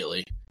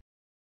immediately,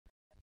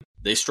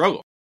 they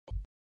struggle.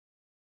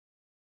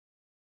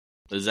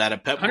 Is that a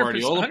Pep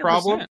Guardiola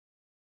problem?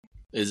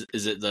 Is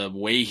it the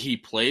way he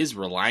plays,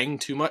 relying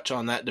too much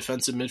on that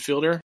defensive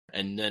midfielder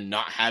and then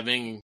not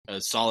having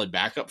a solid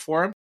backup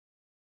for him?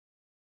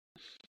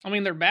 I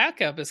mean, their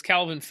backup is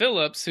Calvin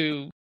Phillips,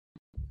 who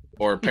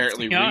Or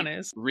apparently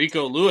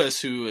Rico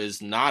Lewis, who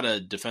is not a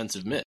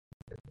defensive mid.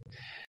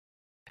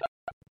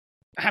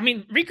 I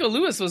mean, Rico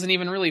Lewis wasn't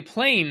even really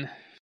playing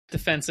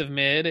defensive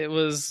mid. It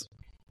was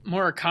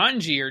more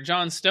Akanji or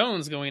John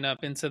Stones going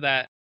up into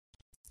that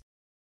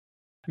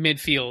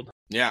midfield.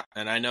 Yeah,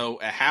 and I know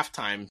at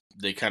halftime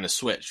they kind of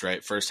switched,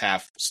 right? First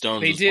half,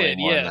 Stones was playing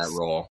more in that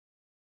role.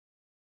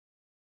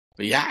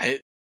 But yeah,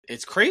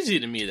 it's crazy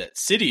to me that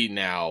City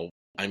now,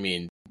 I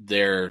mean,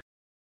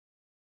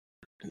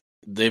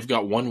 they've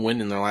got one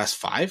win in their last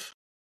 5.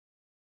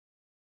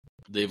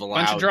 They've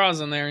allowed bunch of draws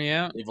in there,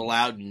 yeah. They've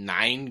allowed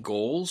 9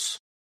 goals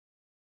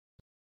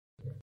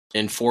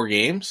in 4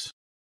 games.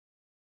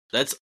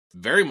 That's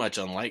very much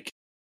unlike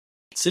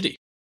City,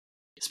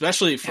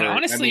 especially for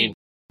honestly,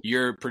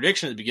 your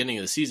prediction at the beginning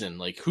of the season.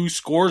 Like, who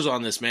scores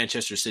on this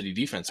Manchester City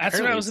defense? That's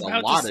what I was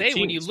about to say.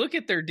 When you look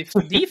at their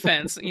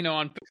defense,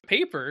 on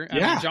paper, I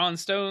mean, John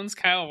Stones,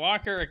 Kyle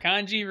Walker,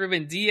 Akanji,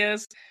 Ruben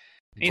Diaz,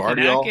 Nathan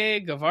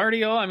Ake,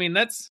 Gavardio. I mean,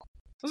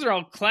 those are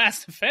all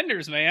class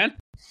defenders, man.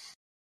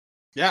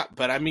 Yeah,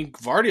 but I mean,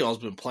 Gvardiol's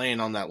been playing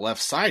on that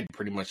left side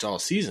pretty much all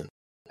season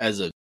as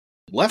a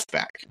left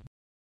back.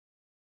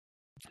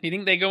 You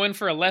think they go in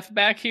for a left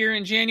back here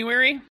in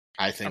January?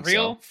 I think so. A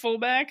real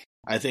fullback?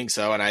 I think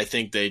so, and I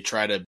think they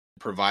try to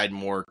provide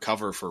more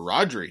cover for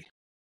Rodri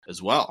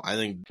as well. I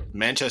think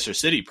Manchester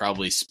City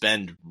probably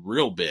spend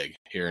real big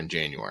here in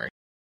January,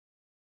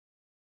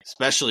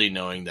 especially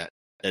knowing that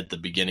at the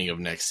beginning of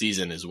next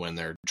season is when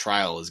their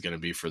trial is going to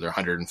be for their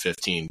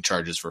 115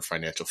 charges for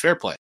financial fair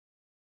play.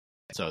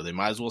 So they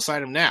might as well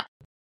sign him now.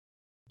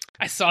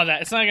 I saw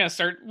that. It's not going to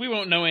start. We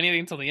won't know anything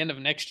until the end of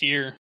next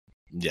year.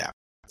 Yeah,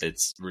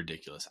 it's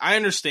ridiculous. I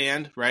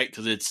understand, right?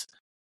 Because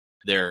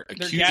they're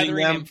accusing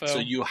them, info. So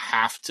you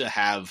have to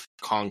have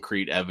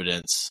concrete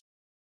evidence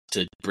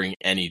to bring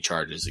any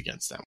charges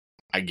against them.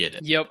 I get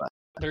it. Yep,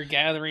 they're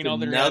gathering all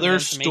their another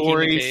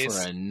story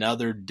for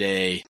another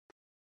day.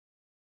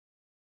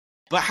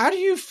 But how do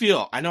you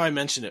feel? I know I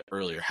mentioned it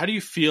earlier. How do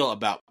you feel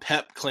about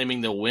Pep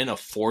claiming they'll win a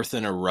 4th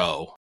in a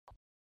row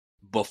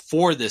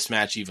before this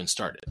match even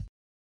started?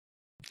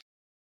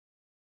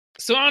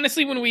 So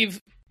honestly, when we've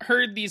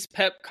heard these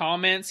Pep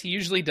comments, he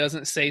usually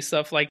doesn't say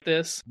stuff like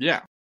this.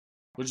 Yeah.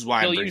 Which is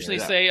why he'll usually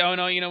say, "Oh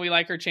no, we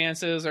like our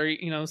chances," or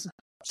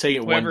take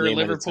it whoever, one game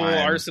Liverpool, at a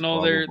time,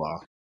 Arsenal, blah, blah, blah.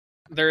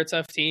 they're a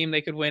tough team,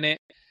 they could win it.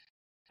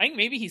 I think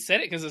maybe he said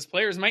it because his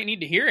players might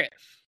need to hear it.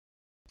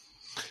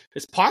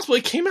 It's possible.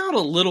 It came out a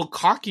little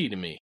cocky to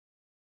me.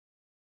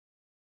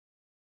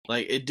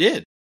 Like, it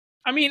did.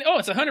 I mean,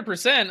 it's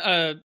 100%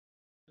 a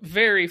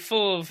very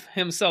full of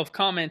himself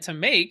comment to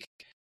make.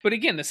 But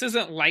again, this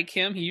isn't like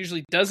him. He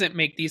usually doesn't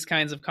make these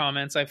kinds of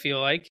comments, I feel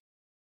like.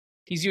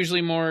 He's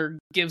usually more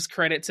gives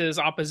credit to his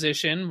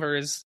opposition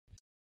versus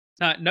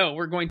no,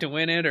 we're going to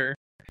win it or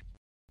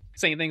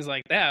saying things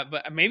like that.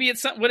 But maybe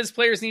it's what his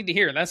players need to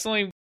hear. That's the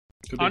only,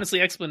 honestly,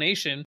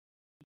 explanation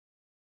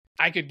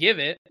I could give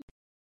it.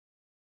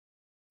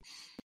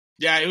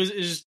 Yeah, it was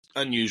just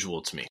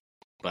unusual to me.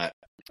 But,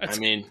 I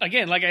mean...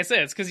 Again, like I said,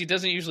 it's because he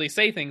doesn't usually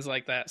say things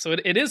like that. So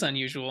it is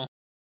unusual.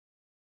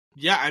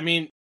 Yeah, I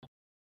mean...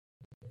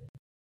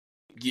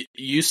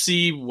 You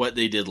see what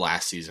they did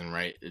last season,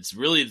 right? It's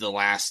really the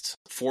last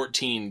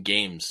 14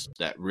 games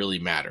that really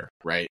matter,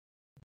 right?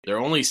 They're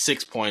only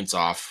 6 points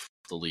off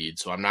the lead,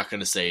 so I'm not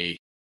going to say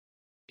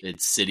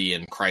it's City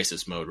in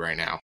crisis mode right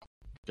now.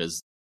 Because,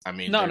 I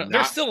mean...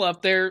 they're still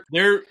up there.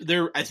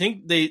 I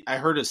think I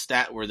heard a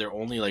stat where they're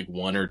only like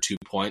 1 or 2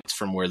 points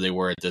from where they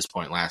were at this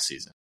point last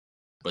season.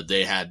 But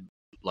they had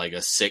like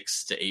a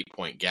 6 to 8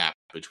 point gap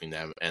between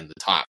them and the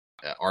top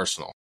at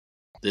Arsenal.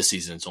 This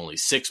season, it's only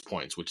 6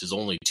 points, which is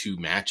only 2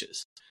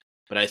 matches.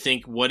 But I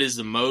think what is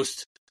the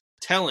most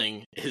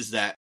telling is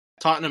that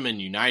Tottenham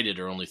and United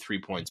are only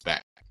 3 points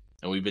back.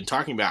 And we've been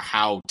talking about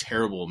how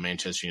terrible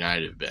Manchester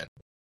United have been.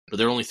 But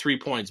they're only 3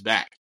 points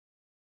back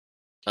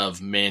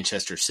of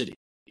Manchester City.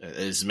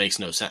 This makes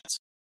no sense.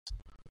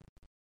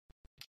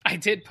 I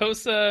did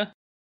post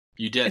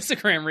you did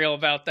Instagram reel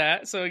about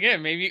that. So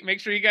again, maybe make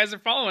sure you guys are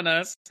following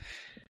us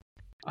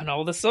on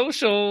all the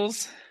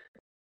socials.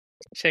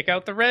 Check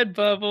out the Red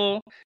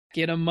Bubble.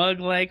 Get a mug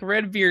like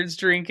Redbeard's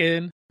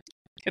drinking.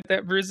 Get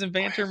that Brews and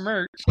Banter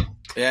merch.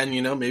 And,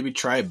 maybe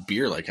try a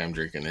beer like I'm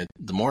drinking it.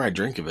 The more I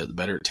drink of it, the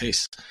better it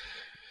tastes.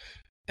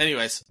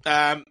 Anyways,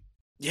 I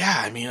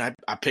mean,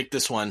 I picked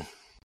this one.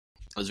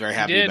 I was very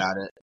happy about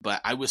it. But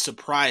I was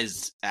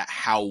surprised at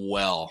how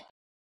well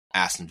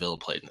Aston Villa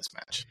played in this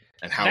match.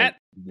 And how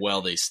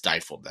well they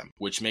stifled them.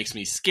 Which makes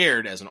me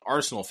scared as an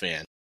Arsenal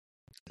fan.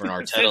 For an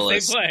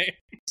Arteta-less.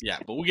 Yeah,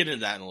 but we'll get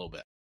into that in a little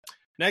bit.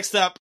 Next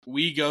up,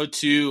 we go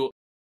to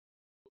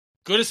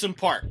Goodison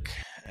Park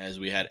as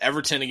we had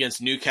Everton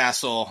against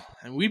Newcastle,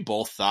 and we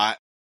both thought,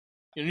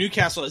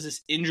 Newcastle has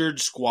this injured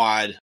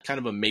squad, kind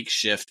of a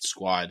makeshift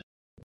squad.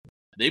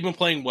 They've been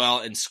playing well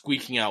and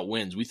squeaking out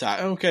wins. We thought,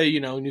 okay,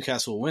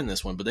 Newcastle will win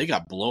this one, but they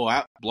got blown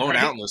out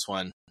in this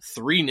one,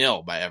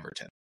 3-0 by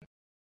Everton.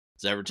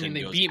 As Everton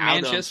they beat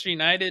Manchester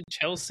United,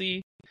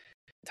 Chelsea,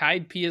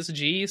 tied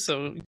PSG,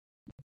 so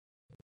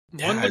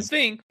One would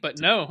think, but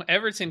no,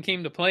 Everton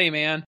came to play,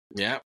 man.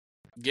 Yeah.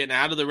 Getting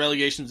out of the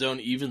relegation zone,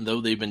 even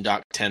though they've been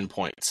docked 10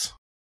 points.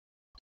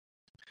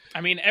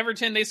 I mean,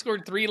 Everton, they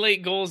scored 3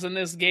 late goals in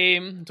this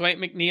game. Dwight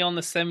McNeil in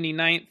the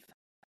 79th,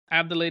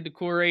 Abdoulaye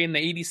Doucouré in the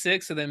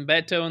 86th, and then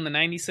Beto in the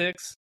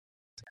 96th.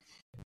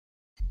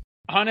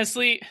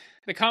 Honestly,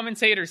 the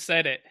commentator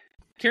said it.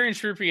 Kieran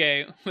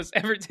Trippier was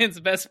Everton's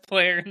best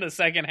player in the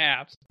second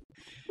half.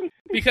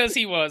 Because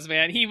he was,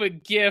 man. He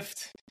would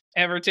gift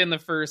Everton the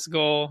first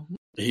goal.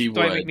 Dwight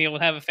McNeil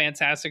would have a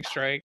fantastic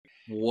strike.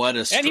 What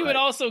a strike. And he would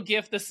also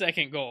gift the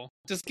second goal.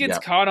 Just gets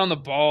caught on the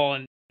ball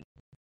and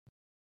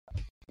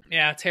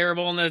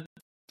terrible. And the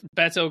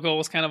Beto goal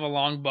was kind of a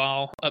long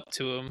ball up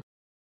to him.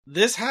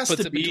 This has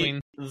to be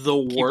the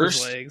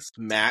worst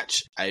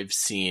match I've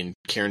seen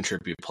Kieran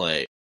Trippier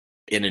play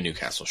in a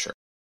Newcastle shirt.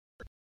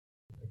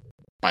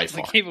 By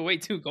far. They gave away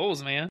 2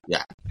 goals, man.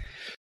 Yeah.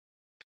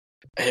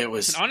 It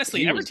was. And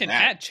honestly, Everton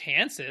had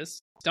chances.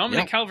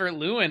 Dominic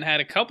Calvert-Lewin had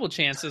a couple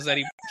chances that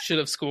he should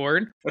have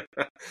scored.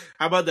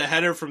 How about the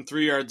header from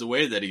 3 yards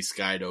away that he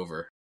skied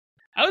over?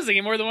 I was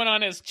thinking more the one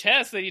on his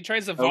chest that he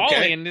tries to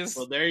volley and just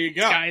there you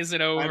go. skies it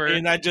over. I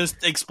mean, that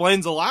just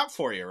explains a lot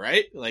for you,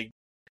 right? Like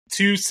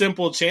 2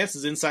 simple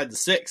chances inside the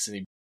 6, and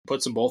he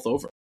puts them both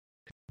over.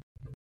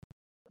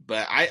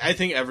 But I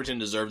think Everton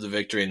deserved the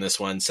victory in this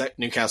one.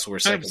 Newcastle were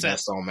second 100%.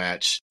 Best all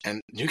match,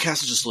 and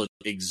Newcastle just looked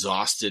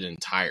exhausted and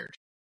tired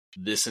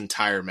this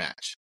entire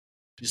match.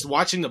 Just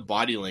watching the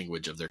body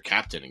language of their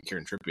captain and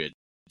Kieran Trippier,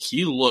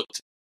 he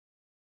looked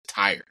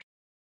tired.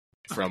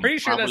 I'm pretty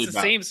sure that's the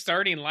same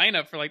starting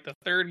lineup for like the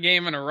 3rd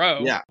game in a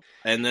row. Yeah,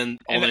 and then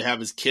they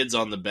have is kids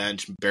on the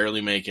bench,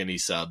 barely make any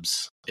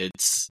subs.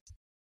 It's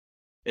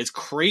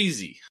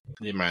crazy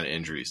the amount of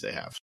injuries they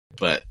have.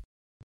 But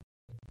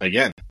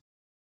again,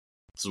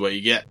 this is what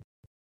you get.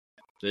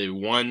 They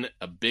won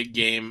a big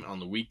game on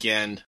the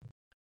weekend,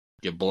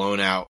 get blown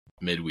out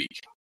midweek.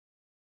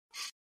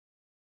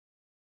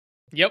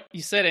 Yep,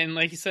 you said it, and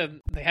like you said,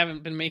 they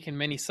haven't been making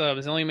many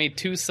subs. They only made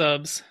 2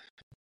 subs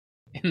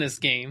in this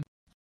game.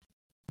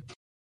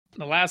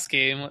 The last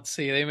game, let's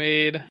see, they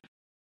made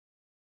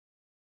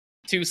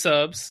 2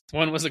 subs.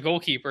 One was a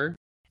goalkeeper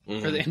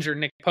for the injured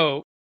Nick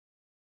Pope.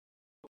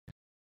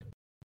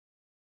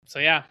 So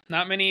yeah,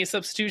 not many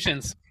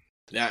substitutions.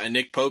 Yeah, and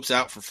Nick Pope's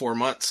out for 4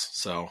 months,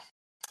 so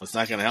it's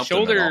not going to help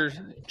them at all.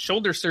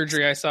 Shoulder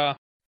surgery, I saw.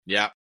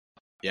 Yep.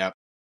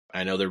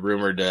 I know they're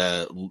rumored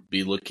to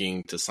be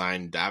looking to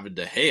sign David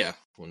De Gea.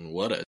 And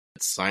what a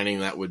signing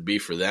that would be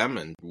for them,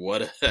 and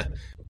what a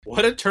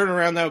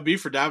turnaround that would be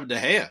for David De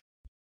Gea.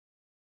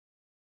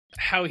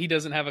 How he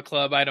doesn't have a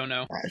club, I don't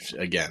know.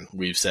 Again,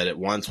 we've said it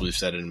once, we've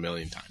said it a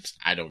million times.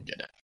 I don't get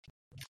it.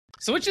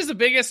 So which is the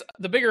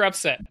bigger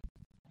upset?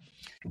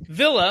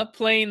 Villa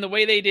playing the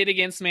way they did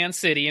against Man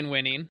City and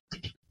winning,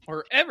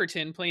 or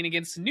Everton playing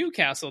against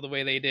Newcastle the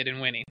way they did and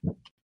winning?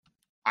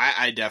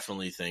 I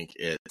definitely think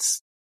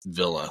it's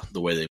Villa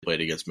the way they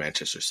played against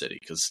Manchester City,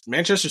 because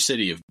Manchester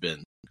City they've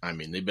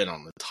been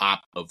on the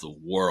top of the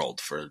world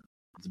for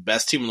the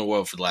best team in the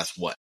world for the last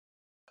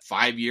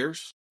 5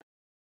 years,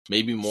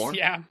 maybe more.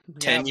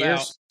 10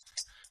 years.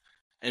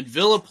 And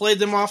Villa played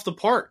them off the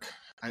park.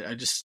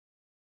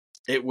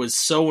 It was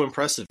so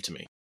impressive to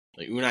me.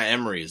 Like Unai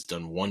Emery has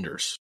done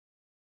wonders.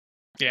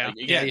 Yeah,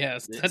 he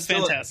has. That's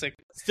fantastic.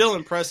 Still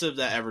impressive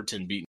that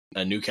Everton beat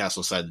a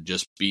Newcastle side that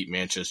just beat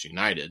Manchester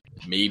United.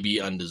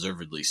 Maybe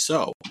undeservedly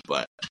so,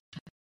 but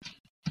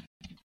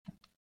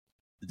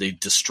they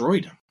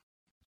destroyed him.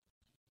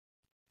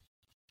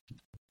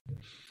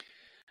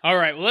 All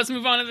right, well, let's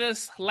move on to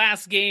this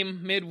last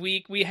game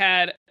midweek. We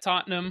had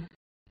Tottenham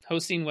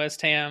hosting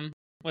West Ham.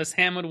 West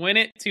Ham would win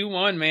it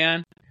 2-1,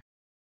 man.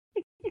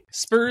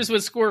 Spurs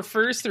would score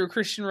first through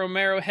Christian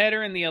Romero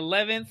header in the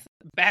 11th,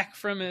 back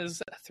from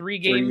his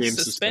 3-game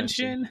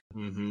suspension.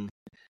 Mm-hmm.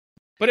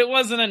 But it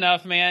wasn't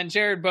enough, man.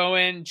 Jared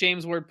Bowen,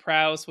 James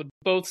Ward-Prowse would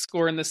both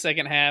score in the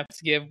second half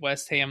to give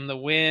West Ham the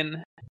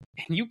win.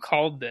 And you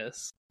called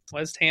this.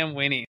 West Ham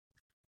winning.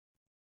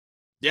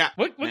 Yeah.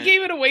 What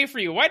gave it away for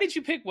you? Why did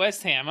you pick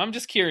West Ham? I'm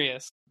just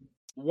curious.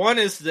 One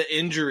is the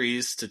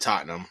injuries to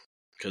Tottenham,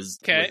 because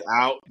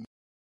without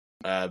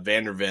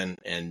Van der Ven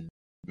and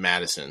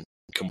Maddison,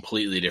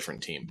 completely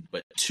different team.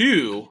 But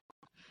 2,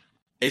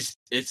 it's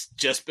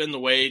just been the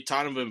way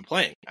Tottenham have been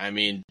playing. I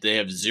mean, they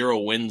have 0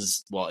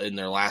 wins in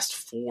their last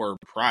 4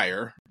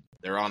 prior.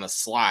 They're on a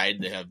slide.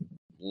 They have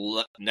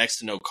next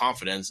to no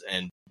confidence,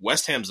 and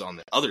West Ham's on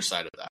the other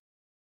side of that.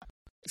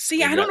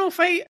 See, I don't know if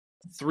I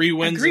 3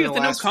 wins agree in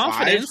with the no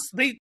confidence.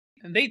 5.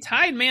 They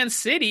tied Man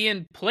City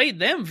and played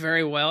them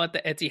very well at the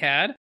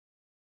Etihad.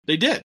 They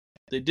did.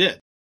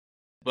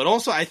 But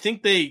also, I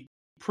think they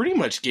pretty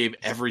much gave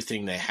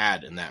everything they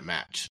had in that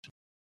match.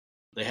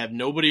 They have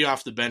nobody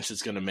off the bench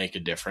that's going to make a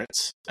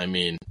difference. I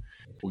mean,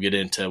 we'll get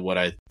into what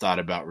I thought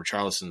about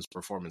Richarlison's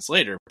performance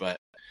later, but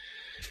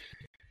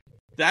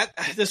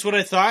that's what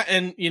I thought.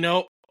 And,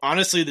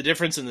 honestly, the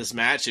difference in this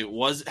match,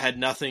 had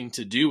nothing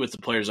to do with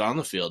the players on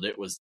the field. It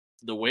was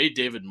the way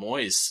David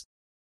Moyes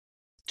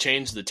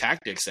changed the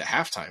tactics at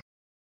halftime.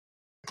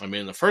 I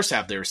mean, in the first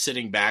half, they were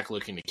sitting back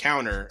looking to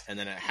counter, and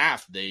then at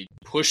half, they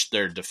pushed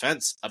their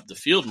defense up the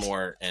field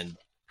more and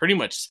pretty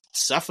much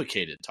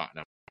suffocated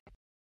Tottenham.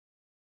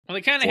 Well,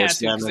 they kind of had to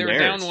because they were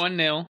down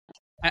 1-0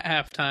 at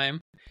halftime.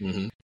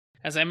 Mm-hmm.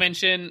 As I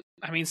mentioned,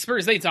 I mean,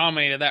 Spurs, they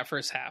dominated that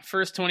first half.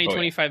 First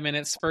 25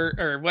 minutes,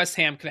 West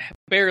Ham could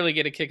barely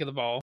get a kick of the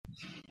ball.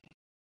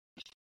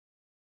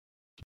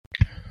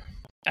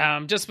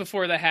 Just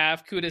before the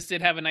half, Kudus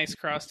did have a nice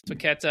cross to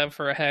Paqueta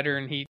for a header,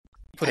 and he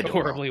put it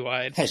horribly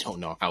wide. I don't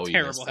know how he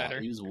Terrible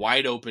header. He was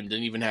wide open,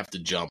 didn't even have to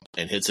jump,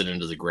 and hits it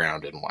into the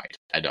ground and wide.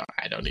 I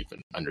don't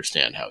even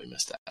understand how he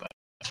missed that. But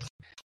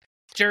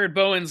Jared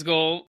Bowen's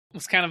goal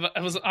was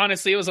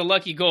it was a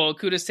lucky goal.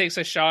 Kudus takes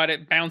a shot,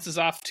 it bounces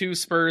off 2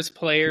 Spurs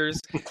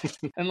players,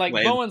 and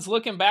Bowen's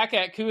looking back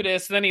at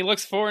Kudus, then he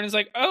looks forward and is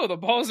like, "Oh, the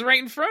ball's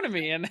right in front of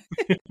me," and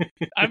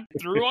I'm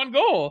through on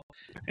goal,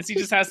 and so he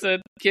just has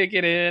to kick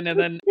it in. And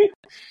then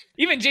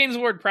even James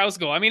Ward-Prowse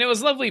goal. I mean, it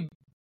was lovely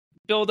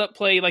build-up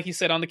play, like you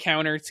said, on the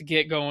counter to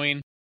get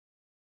going,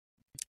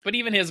 but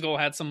even his goal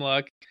had some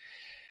luck.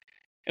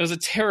 It was a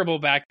terrible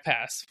back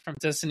pass from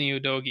Destiny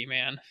Udogie,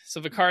 man. So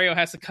Vicario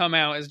has to come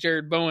out as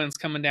Jared Bowen's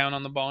coming down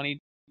on the ball, and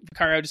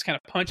Vicario just kind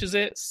of punches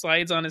it,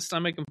 slides on his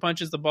stomach, and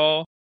punches the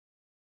ball.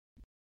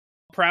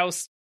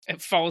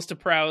 It falls to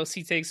Prowse.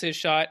 He takes his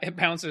shot. It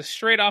bounces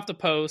straight off the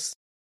post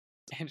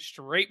and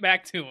straight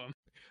back to him.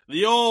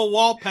 The old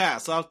wall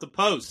pass off the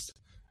post.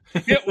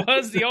 It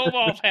was the old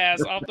wall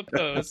pass off the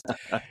post.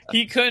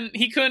 He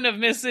couldn't have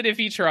missed it if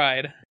he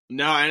tried.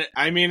 No,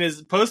 I mean,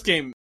 his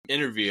post-game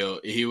interview,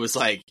 he was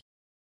like,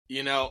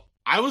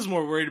 I was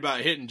more worried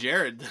about hitting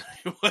Jared than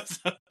I was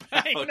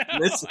about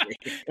missing.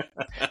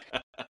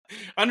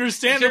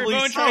 Understandably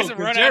so,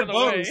 because Jared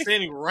Bowen was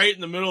standing right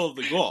in the middle of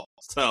the goal.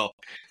 So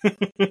a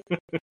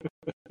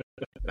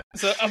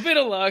bit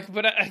of luck,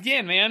 but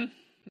again, man,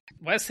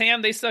 West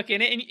Ham, they stuck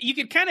in it, and you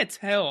could kind of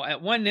tell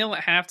at 1-0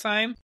 at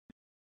halftime,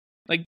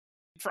 like,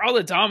 for all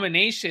the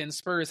domination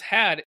Spurs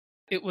had,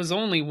 it was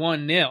only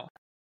 1-0.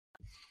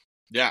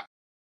 Yeah,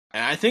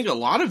 and I think a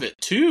lot of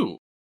it, too,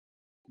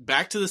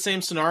 back to the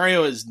same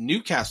scenario as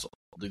Newcastle.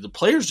 The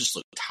players just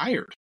look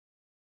tired.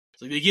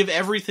 It's like they give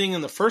everything in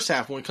the first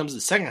half. When it comes to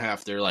the second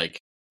half, they're like,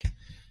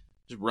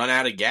 just run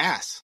out of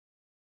gas.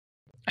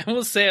 I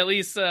will say at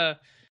least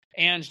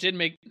Ange did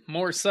make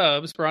more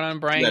subs. Brought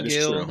on Brian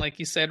Gill, true. Like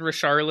you said,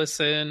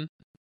 Richarlison.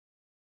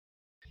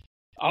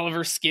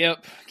 Oliver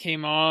Skip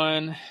came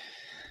on.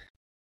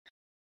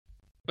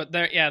 But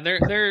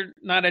they're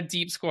not a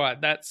deep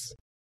squad. That's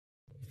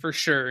for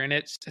sure. And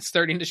it's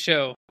starting to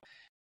show.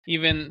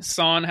 Even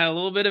Son had a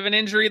little bit of an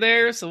injury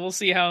there, so we'll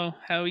see how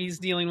he's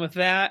dealing with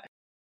that.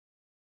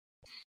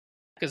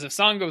 Because if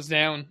Son goes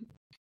down,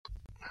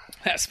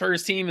 that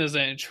Spurs team is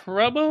in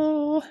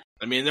trouble.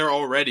 I mean, they're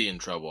already in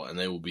trouble, and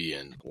they will be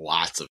in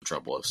lots of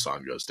trouble if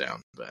Son goes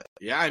down. But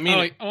yeah, I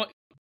mean,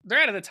 they're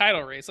out of the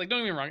title race. Like,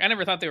 don't get me wrong, I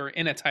never thought they were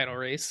in a title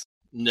race.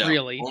 No,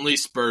 really. Only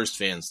Spurs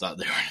fans thought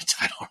they were in a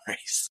title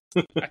race.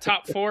 A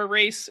top 4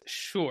 race,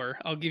 sure,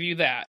 I'll give you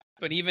that.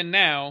 But even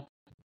now,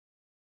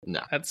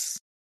 no, that's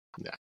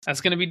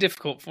going to be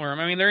difficult for them.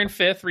 I mean, they're in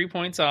 5th, 3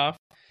 points off.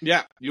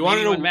 Yeah, you want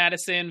to know when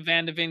Madison,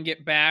 Van de Ven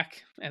get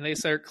back and they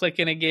start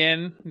clicking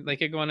again, they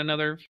could go on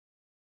another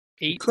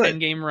 8-10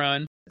 game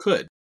run.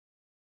 Could,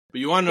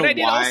 but you want to know why? I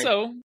did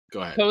also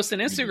post an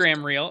You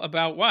Instagram reel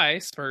about why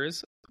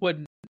Spurs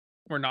were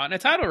not in a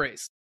title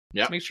race.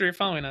 Yeah, make sure you're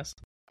following us.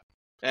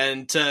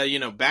 And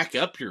to back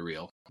up your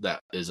reel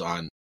that is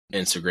on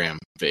Instagram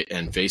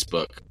and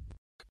Facebook.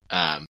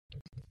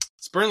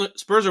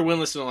 Spurs are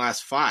winless in the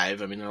last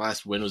 5. I mean, their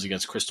last win was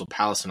against Crystal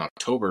Palace in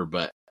October,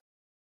 but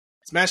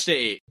it's match day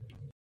 8.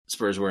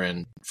 Spurs were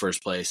in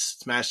first place.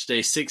 It's match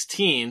day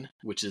 16,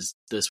 which is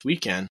this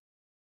weekend.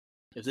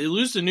 If they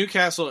lose to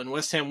Newcastle and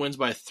West Ham wins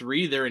by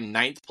 3, they're in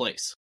 9th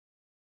place.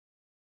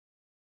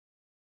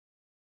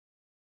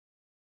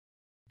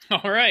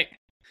 All right.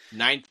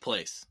 9th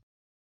place.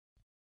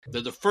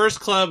 They're the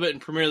first club in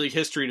Premier League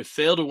history to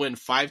fail to win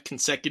 5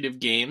 consecutive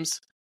games,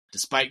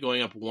 despite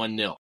going up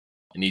 1-0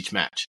 in each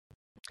match.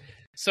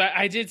 So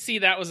I did see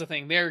that was the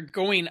thing. They're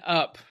going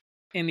up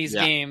in these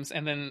games,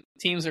 and then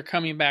teams are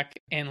coming back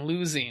and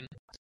losing.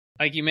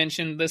 Like you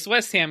mentioned, this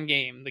West Ham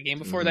game. The game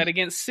before that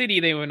against City,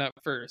 they went up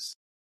first.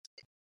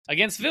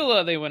 Against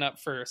Villa, they went up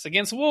first.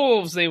 Against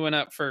Wolves, they went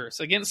up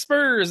first. Against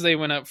Spurs, they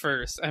went up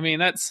first. I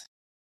mean,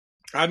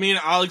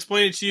 I'll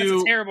explain it to you.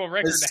 That's a terrible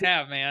record to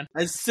have, man.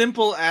 As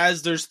simple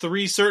as there's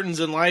 3 certains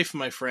in life,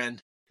 my friend.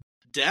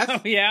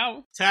 Death,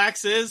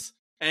 taxes,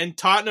 and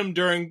Tottenham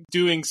doing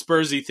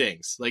Spursy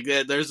things. Like,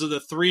 those are the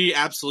 3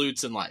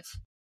 absolutes in life.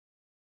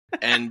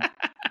 And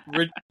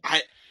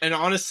and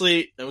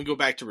honestly, then we go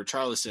back to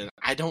Richarlison.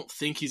 I don't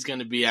think he's going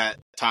to be at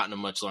Tottenham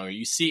much longer.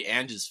 You see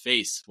Ange's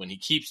face when he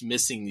keeps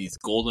missing these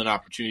golden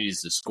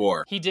opportunities to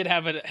score. He did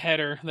have a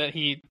header that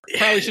he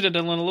probably should have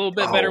done a little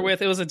bit better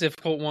with. It was a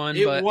difficult one.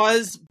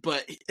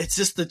 But it's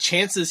just the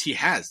chances he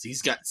has.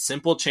 He's got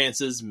simple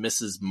chances,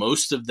 misses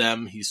most of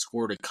them. He's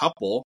scored a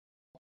couple.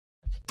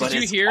 Did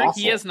you hear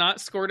awful. He has not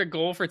scored a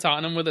goal for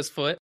Tottenham with his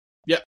foot?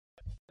 Yep.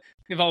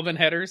 They've all been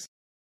headers.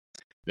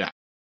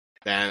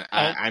 And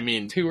I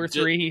mean, 2 or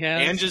 3 he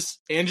has.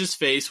 Ange's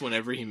face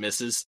whenever he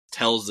misses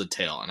tells the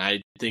tale, and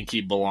I think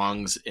he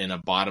belongs in a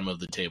bottom of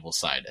the table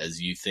side. As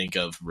you think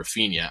of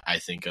Rafinha, I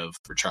think of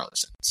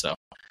Richarlison. So,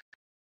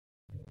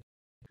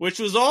 which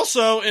was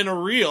also in a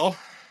reel.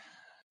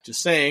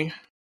 Just saying.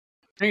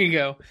 There you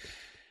go.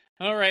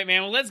 All right,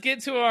 man. Well, let's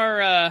get to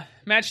our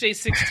match day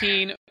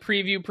 16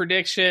 preview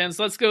predictions.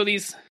 Let's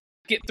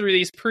get through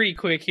these pretty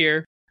quick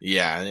here.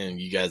 Yeah, and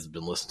you guys have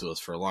been listening to us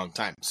for a long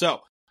time.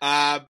 So,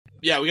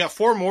 we got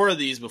 4 more of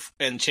these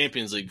in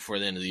Champions League before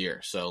the end of the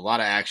year. So a lot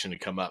of action to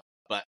come up.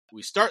 But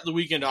we start the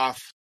weekend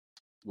off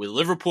with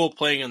Liverpool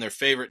playing in their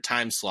favorite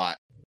time slot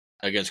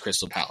against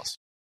Crystal Palace.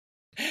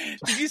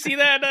 Did you see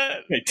that?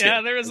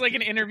 Yeah, there was like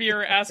an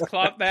interviewer asked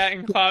Klopp that,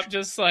 and Klopp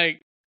just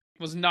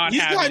was not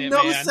having it,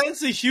 man. He's got no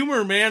sense of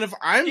humor, man. If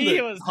I'm the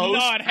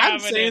host, I'm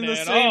saying the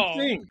same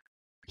thing.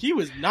 He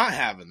was not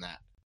having that.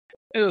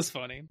 It was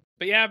funny.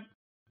 But yeah,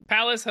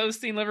 Palace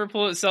hosting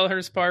Liverpool at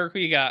Selhurst Park. Who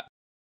you got?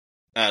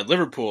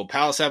 Liverpool.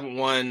 Palace haven't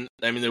won.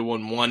 I mean, they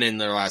won 1 in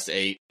their last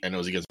 8, and it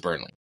was against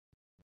Burnley.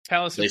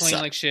 Palace are playing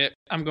like shit.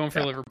 I'm going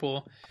for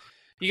Liverpool.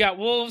 You got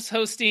Wolves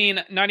hosting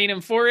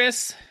Nottingham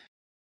Forest.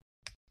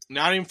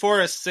 Nottingham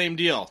Forest, same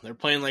deal. They're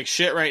playing like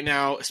shit right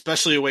now,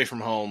 especially away from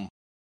home.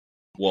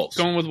 Wolves.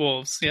 Going with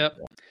Wolves, yep.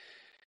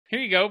 Here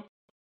you go.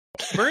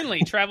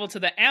 Burnley travel to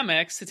the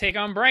Amex to take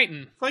on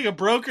Brighton. It's like a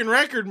broken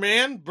record,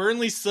 man.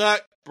 Burnley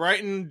suck.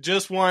 Brighton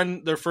just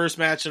won their first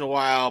match in a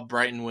while.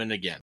 Brighton win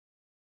again.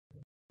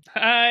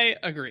 I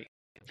agree.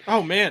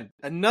 Oh, man.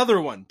 Another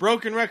one.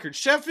 Broken record.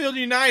 Sheffield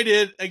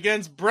United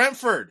against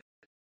Brentford.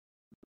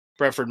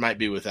 Brentford might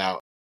be without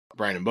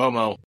Brian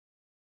Mbomo.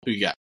 Who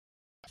you got?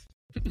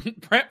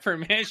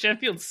 Brentford, man.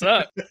 Sheffield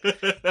suck.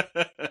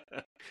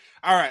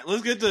 All right.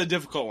 Let's get to the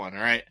difficult one,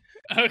 all right?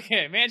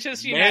 Okay.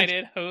 Manchester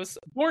United hosts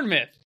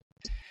Bournemouth.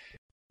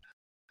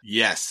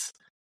 Yes.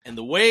 And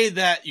the way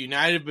that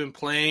United have been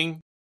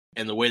playing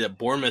and the way that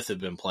Bournemouth have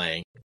been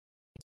playing,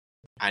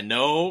 I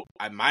know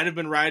I might have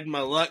been riding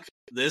my luck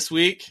this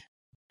week.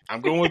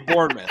 I'm going with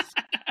Bournemouth.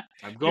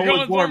 I'm going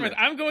with Bournemouth.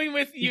 I'm going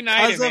with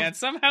United, man.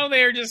 Somehow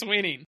they are just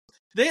winning.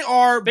 They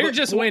are. They're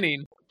just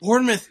winning.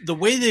 Bournemouth, the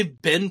way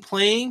they've been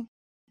playing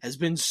has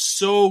been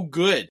so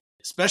good,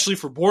 especially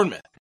for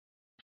Bournemouth.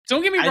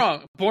 Don't get me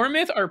wrong.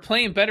 Bournemouth are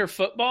playing better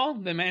football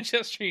than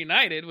Manchester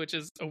United, which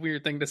is a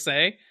weird thing to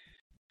say.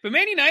 But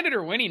Man United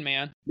are winning,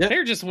 man. Yep.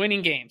 They're just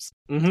winning games.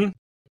 Mm-hmm.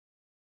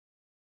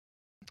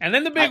 And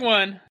then the big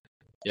one.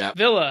 Yeah.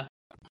 Villa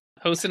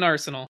hosting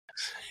Arsenal.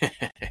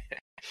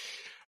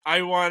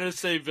 I want to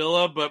say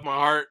Villa, but my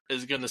heart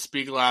is going to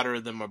speak louder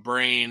than my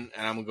brain,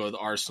 and I'm going to go with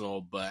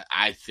Arsenal. But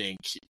I think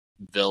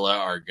Villa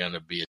are going to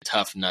be a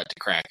tough nut to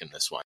crack in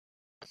this one.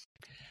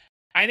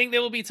 I think they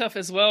will be tough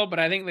as well, but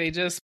I think they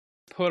just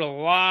put a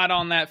lot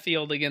on that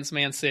field against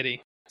Man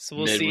City. So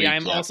we'll see.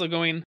 I'm also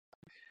going...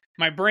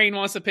 My brain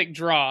wants to pick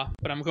draw,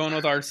 but I'm going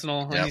with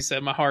Arsenal. Like you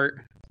said, my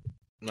heart.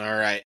 All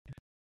right.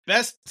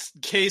 Best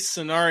case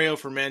scenario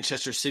for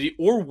Manchester City,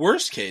 or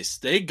worst case,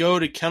 they go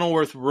to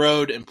Kenilworth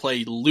Road and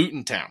play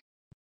Luton Town.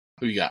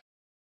 Who you got?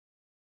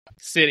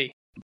 City.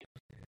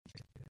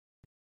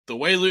 The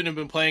way Luton have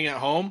been playing at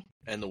home,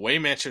 and the way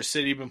Manchester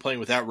City have been playing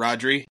without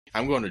Rodri,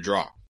 I'm going to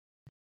draw.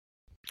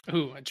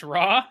 Ooh, a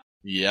draw?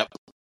 Yep.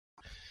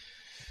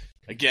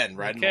 Again,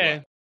 riding the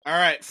luck. All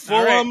right,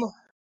 Fulham. All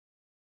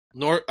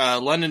right.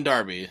 London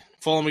Derby.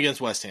 Fulham against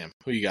West Ham.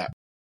 Who you got?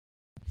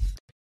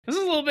 This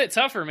is a little bit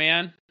tougher,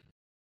 man.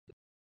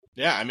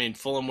 Yeah, I mean,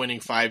 Fulham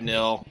winning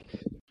 5-0.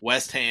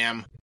 West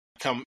Ham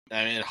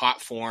in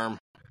hot form.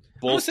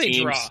 Both teams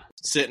draw.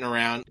 Sitting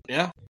around.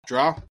 Yeah,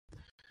 draw.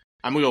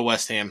 I'm going to go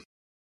West Ham.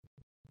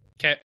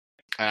 Okay.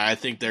 I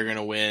think they're going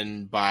to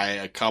win by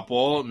a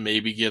couple,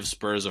 maybe give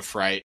Spurs a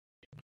fright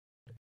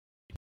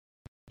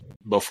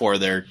before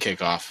their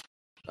kickoff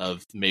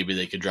of maybe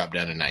they could drop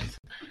down to 9th.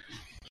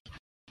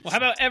 Well, how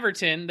about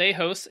Everton? They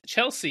host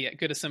Chelsea at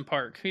Goodison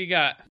Park. Who you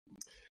got?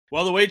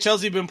 Well, the way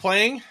Chelsea have been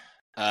playing,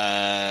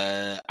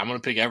 I'm going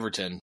to pick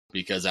Everton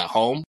because at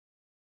home,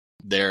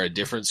 they're a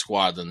different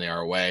squad than they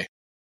are away.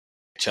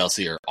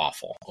 Chelsea are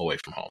awful away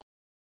from home.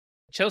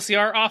 Chelsea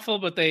are awful,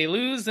 but they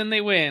lose and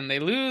they win. They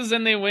lose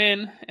and they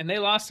win, and they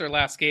lost their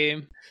last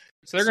game.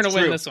 So they're going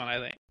to win this one, I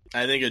think.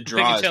 I think a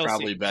draw is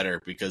probably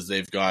better because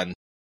they've gone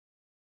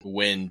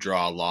win,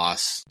 draw,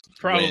 loss.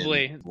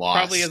 Probably. Win, loss.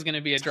 Probably is going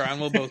to be a draw,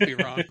 and we'll both be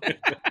wrong.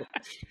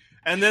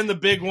 And then the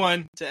big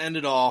one to end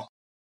it all.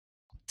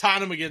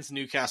 Tottenham against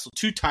Newcastle.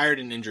 2 tired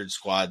and injured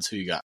squads. Who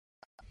you got?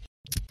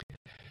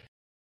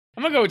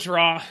 I'm going to go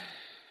draw.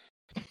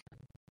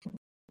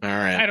 All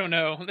right. I don't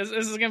know. This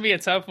is going to be a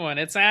tough one.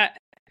 It's at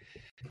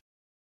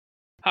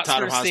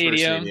Tottenham Hotspur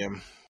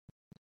Stadium.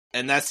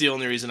 And that's the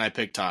only reason I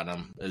picked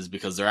Tottenham is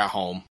because they're at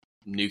home.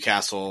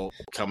 Newcastle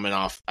coming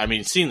off,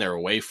 seeing their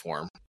away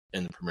form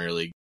in the Premier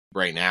League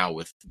right now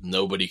with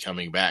nobody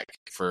coming back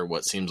for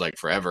what seems like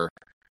forever.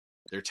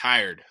 They're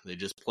tired. They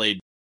just played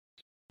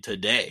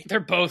today. They're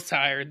both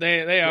tired.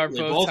 They are both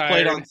tired. They both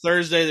played on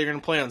Thursday. They're going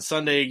to play on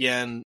Sunday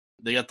again.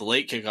 They got the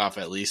late kickoff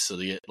at least, so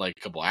they get like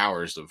a couple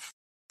hours of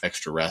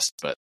extra rest.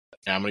 But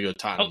Yeah, I'm going to go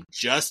Tottenham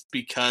just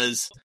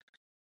because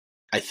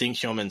I think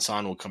Heung-min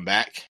Son will come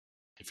back.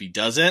 If he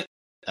doesn't,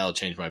 that'll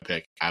change my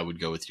pick. I would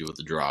go with you with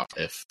the draw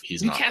if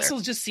he's not there. Newcastle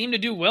just seem to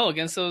do well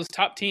against those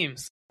top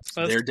teams.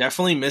 So they're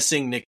definitely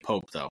missing Nick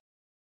Pope, though.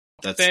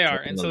 They are.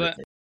 And so that,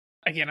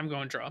 again, I'm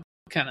going draw.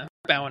 Kind of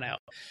bowing out.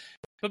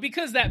 But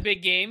because that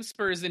big game,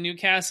 Spurs and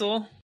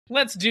Newcastle,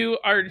 let's do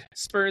our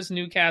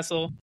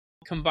Spurs-Newcastle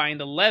combined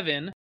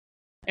 11.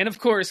 And, of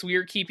course, we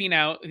are keeping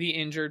out the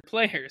injured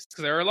players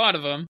because there are a lot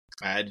of them.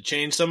 I had to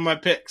change some of my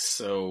picks,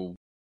 so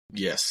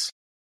yes.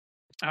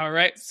 All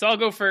right, so I'll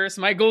go first.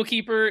 My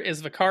goalkeeper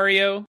is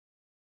Vicario.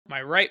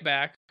 My right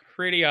back,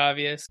 pretty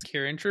obvious,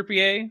 Kieran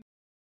Trippier.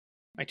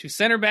 My two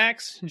center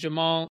backs,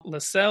 Jamal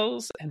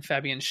Lascelles and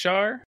Fabian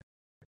Schär.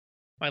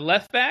 My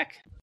left back,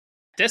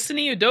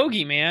 Destiny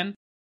Udogie, man.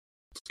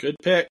 Good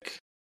pick.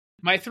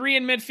 My three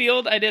in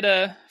midfield, I did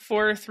a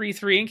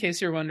 4-3-3 in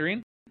case you're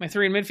wondering. My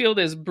three in midfield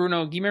is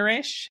Bruno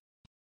Guimaraes,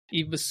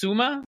 Yves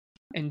Bissouma,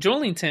 and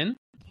Joelinton.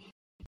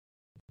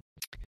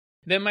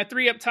 Then my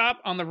three up top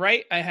on the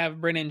right, I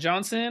have Brennan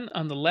Johnson.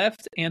 On the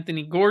left,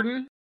 Anthony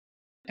Gordon.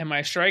 And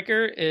my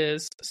striker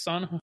is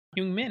Son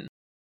Heung-min.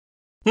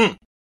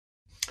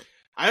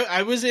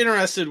 I was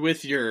interested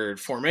with your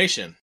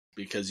formation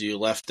because you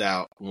left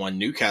out one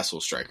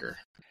Newcastle striker.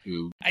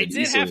 I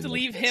did have to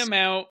leave him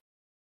out.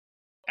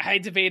 I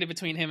debated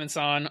between him and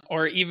Son,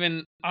 or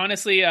even,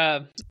 honestly,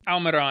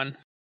 Almiron.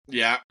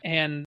 Yeah.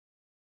 And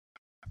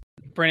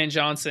Brennan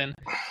Johnson.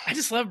 I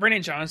just love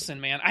Brennan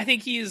Johnson, man. I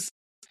think he's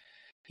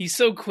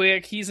so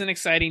quick. He's an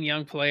exciting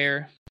young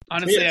player.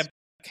 Honestly, I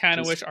kind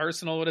of wish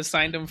Arsenal would have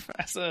signed him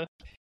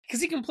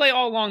because he can play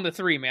all along the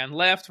three, man.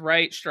 Left,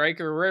 right,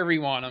 striker, wherever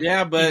you want him.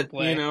 Yeah, but,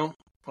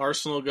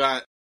 Arsenal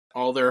got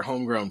all their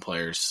homegrown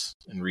players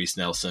in Reece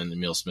Nelson,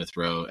 Emile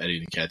Smith-Rowe,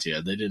 Eddie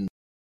Nketiah. They didn't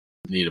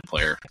need a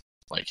player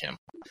like him.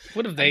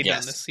 What have they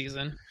done this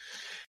season?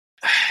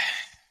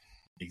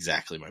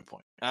 Exactly my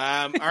point.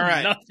 All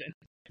right. Nothing.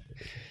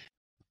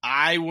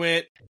 I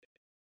went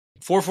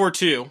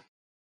 4-4-2.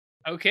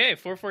 Okay,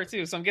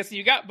 4-4-2. So I'm guessing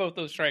you got both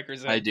those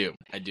strikers. I do.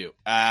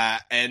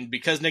 And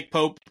because Nick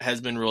Pope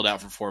has been ruled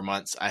out for 4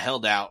 months, I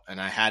held out and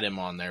I had him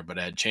on there, but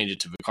I had changed it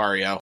to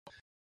Vicario,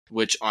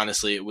 which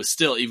honestly, it was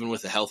still, even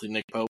with a healthy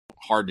Nick Pope,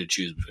 hard to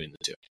choose between the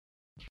two.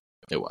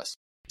 It was.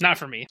 Not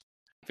for me.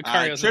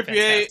 Vicario's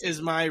Trippier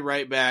is my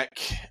right back.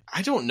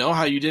 I don't know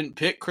how you didn't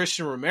pick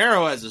Christian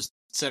Romero as a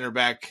center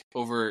back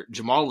over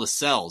Jamal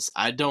Lascelles.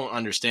 I don't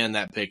understand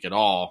that pick at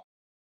all.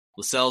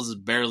 Lascelles has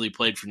barely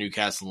played for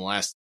Newcastle in the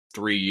last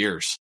 3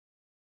 years.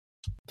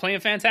 Playing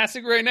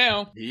fantastic right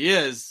now. He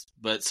is,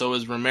 but so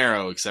is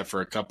Romero, except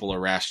for a couple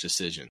of rash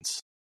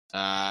decisions.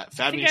 I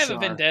think I have a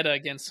vendetta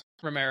against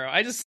Romero.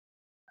 I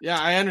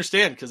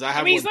understand because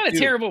I mean, he's not a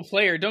terrible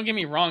player. Don't get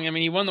me wrong. I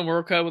mean, he won the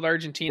World Cup with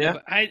Argentina,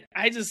 but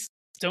I just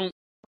don't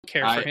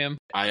care for him.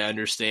 I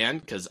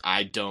understand because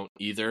I don't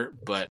either,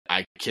 but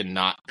I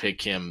cannot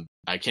pick him.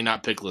 I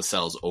cannot pick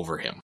Lascelles over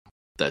him.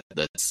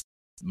 That's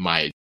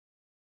my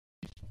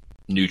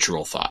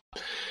neutral thought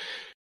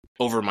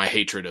over my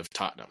hatred of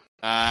Tottenham.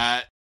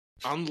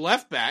 On the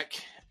left back,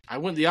 I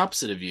went the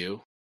opposite of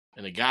you,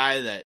 and a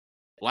guy that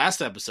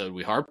last episode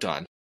we harped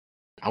on.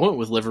 I went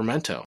with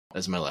Livramento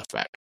as my left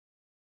back.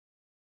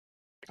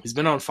 He's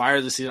been on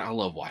fire this season. I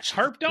love watching.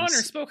 Harped on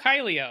or spoke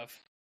highly of?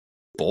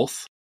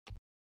 Both.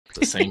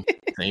 The same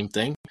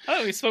thing.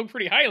 Oh, we spoke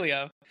pretty highly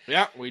of.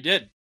 Yeah, we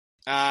did.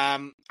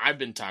 I've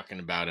been talking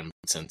about him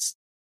since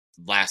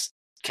last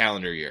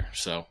calendar year.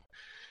 So,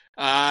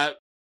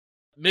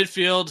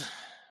 midfield,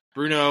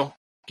 Bruno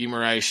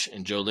Guimaraes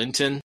and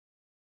Joelinton.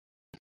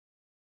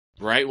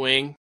 Right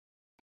wing,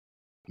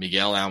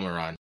 Miguel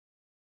Almiron.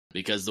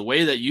 Because the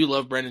way that you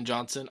love Brendan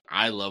Johnson,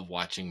 I love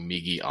watching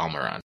Miggy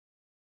Almiron.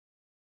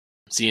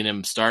 Seeing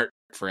him start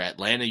for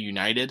Atlanta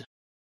United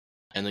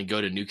and then go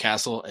to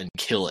Newcastle and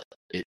kill it.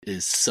 It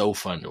is so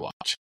fun to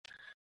watch.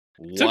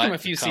 Took him a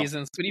few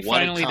seasons, but he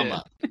finally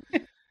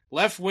did.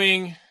 Left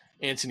wing,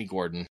 Anthony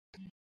Gordon.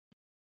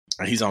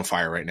 He's on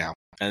fire right now.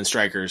 And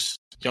strikers,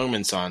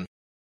 Heung-min Son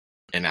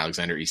and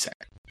Alexander Isak.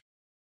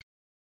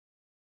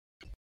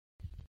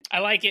 I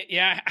like it.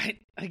 Yeah,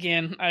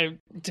 I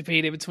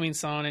debated between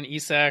Son and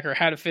Isak or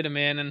how to fit him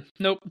in, and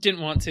nope,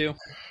 didn't want to.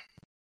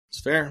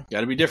 It's fair.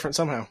 Got to be different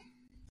somehow.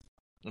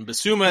 And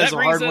Bissouma is a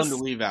hard one to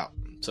leave out,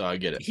 so I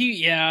get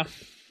it.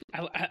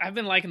 I've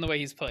been liking the way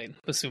he's played,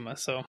 Bissouma,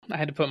 so I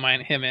had to put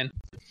him in.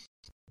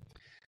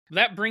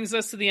 That brings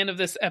us to the end of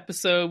this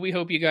episode. We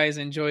hope you guys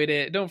enjoyed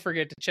it. Don't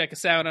forget to check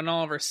us out on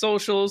all of our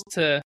socials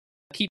to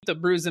keep the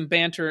Brews and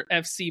Banter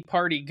FC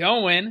party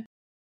going.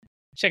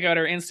 Check out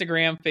our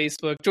Instagram,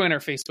 Facebook, join our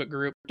Facebook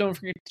group. Don't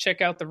forget to check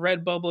out the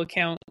Redbubble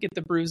account, get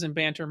the Brews and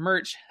Banter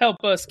merch.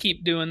 Help us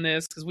keep doing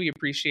this because we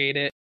appreciate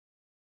it.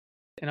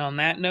 And on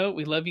that note,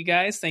 we love you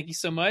guys. Thank you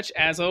so much.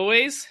 As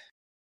always,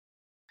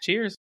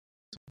 cheers.